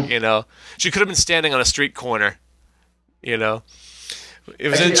 She could have been standing on a street corner. It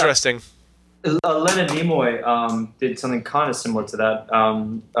was interesting. Leonard Nimoy did something kind of similar to that,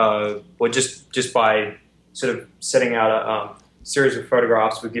 or just by sort of setting out a series of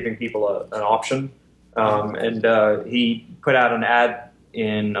photographs with giving people an option. And he put out an ad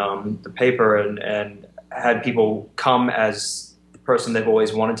in the paper and had people come as the person they've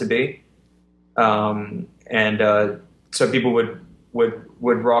always wanted to be. So people would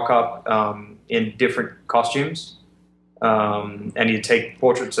rock up in different costumes, and he'd take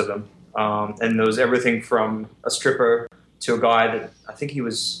portraits of them. And there was everything from a stripper to a guy that I think he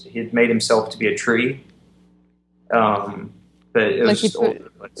had made himself to be a tree. But it was just all over the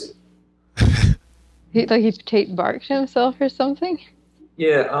place. He Tate barked himself or something?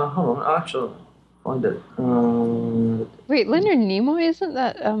 Yeah, hold on. I'll actually find it. Wait, Leonard Nimoy, isn't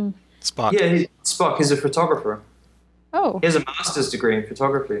that Spock. Yeah, Spock. He's a photographer. Oh, He has a master's degree in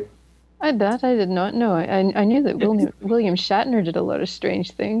photography. I did not know. I knew that William Shatner did a lot of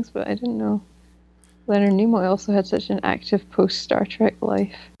strange things, but I didn't know Leonard Nimoy also had such an active post-Star Trek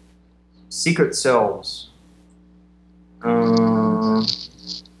life. Secret Selves. I don't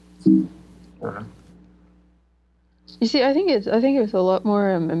know. You see, I think it was a lot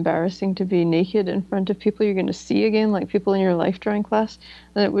more embarrassing to be naked in front of people you're going to see again, like people in your life drawing class,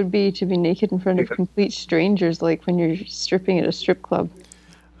 than it would be to be naked in front of complete strangers, like when you're stripping at a strip club.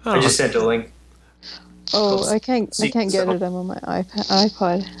 I just sent a link. Oh, I can't get it. I'm on my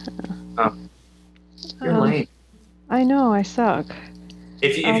iPod. Oh. You're late. I know, I suck.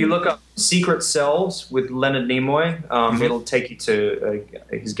 If you look up Secret Selves with Leonard Nimoy, it'll take you to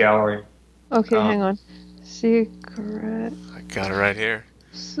his gallery. Okay, hang on. Secret. I got it right here.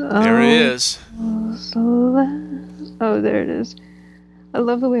 There he is. Oh, there it is. I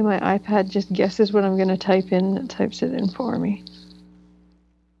love the way my iPad just guesses what I'm going to type in and it types it in for me.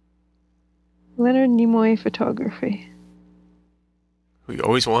 Leonard Nimoy photography. We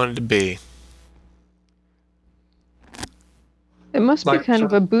always wanted to be. It must be kind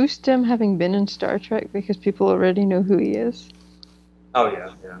of a boost to him having been in Star Trek because people already know who he is. Oh,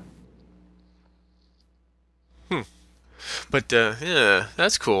 yeah. But, yeah,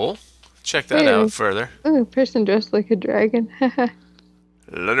 that's cool. Check that out further. Oh, person dressed like a dragon.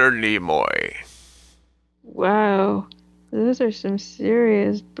 Leonard Nimoy. Wow. Those are some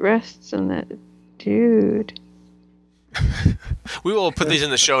serious breasts on that dude. We will put these in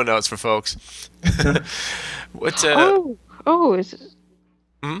the show notes for folks. What, is it?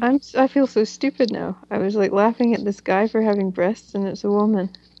 I feel so stupid now. I was like laughing at this guy for having breasts and it's a woman.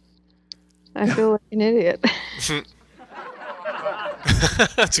 I feel like an idiot.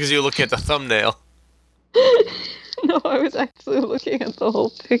 That's because you're looking at the thumbnail. No, I was actually looking at the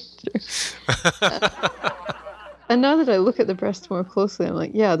whole picture. And now that I look at the breasts more closely, I'm like,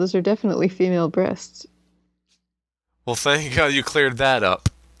 yeah, those are definitely female breasts. Well, thank God you cleared that up.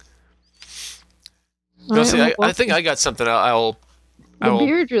 No, see, I think I got something. The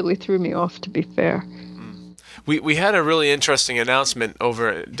beard really threw me off, to be fair. We had a really interesting announcement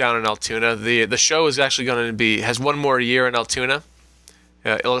down in Altoona. The show is actually going to has one more year in Altoona,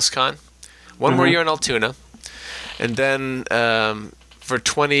 ILLUSCON. One more year in Altoona. And then for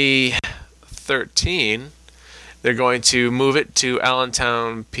 2013, they're going to move it to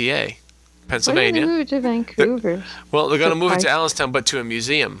Allentown, PA, Pennsylvania. Why didn't they move it to Vancouver? They're going to move it to Allentown, but to a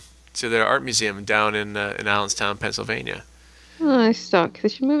museum, to their art museum down in Allentown, Pennsylvania. Oh, I suck. They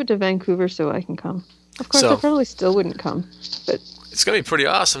should move it to Vancouver so I can come. Of course, I probably still wouldn't come, but it's going to be pretty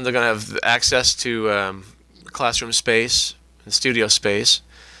awesome. They're going to have access to classroom space and studio space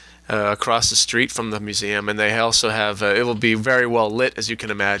across the street from the museum, and they also have it will be very well lit, as you can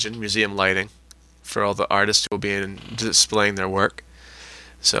imagine, museum lighting for all the artists who will be displaying their work.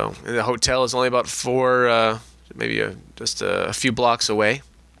 So the hotel is only about just a few blocks away.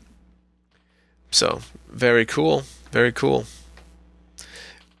 So very cool, very cool.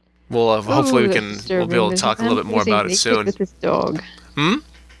 Well, hopefully we'll be able to talk a little bit more about it soon. With his dog. I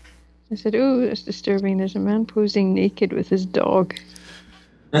said, "Oh, that's disturbing. There's a man posing naked with his dog."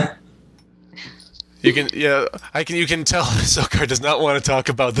 You can tell Sokar does not want to talk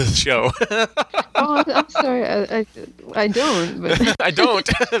about this show. Oh, I'm sorry. I don't. But I don't,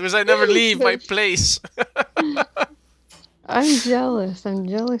 because I never leave my place. I'm jealous. I'm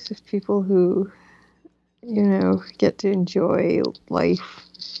jealous of people who, get to enjoy life.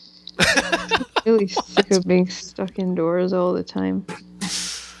 I'm really sick of being stuck indoors all the time.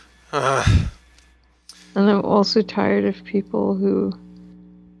 And I'm also tired of people who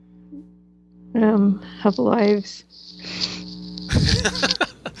have lives.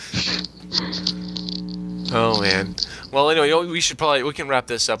 Oh man. Well, anyway, we can wrap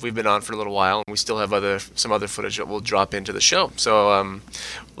this up. We've been on for a little while, and we still have some other footage that we'll drop into the show. So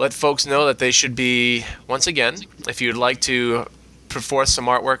let folks know that they should be, once again, if you'd like to put forth some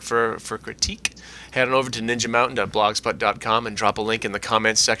artwork for critique, head on over to ninjamountain.blogspot.com and drop a link in the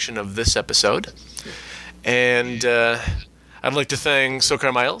comments section of this episode. And I'd like to thank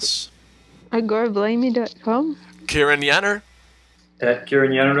Sokar Miles. At gorblimey.com. Kieran Yanner. At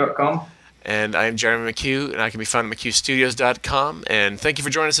kieranyanner.com. And I'm Jeremy McHugh, and I can be found at mchugstudios.com. And thank you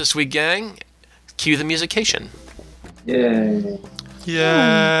for joining us this week, gang. Cue the musication. Yay.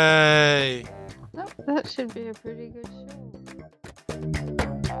 Yay. That should be a pretty good show.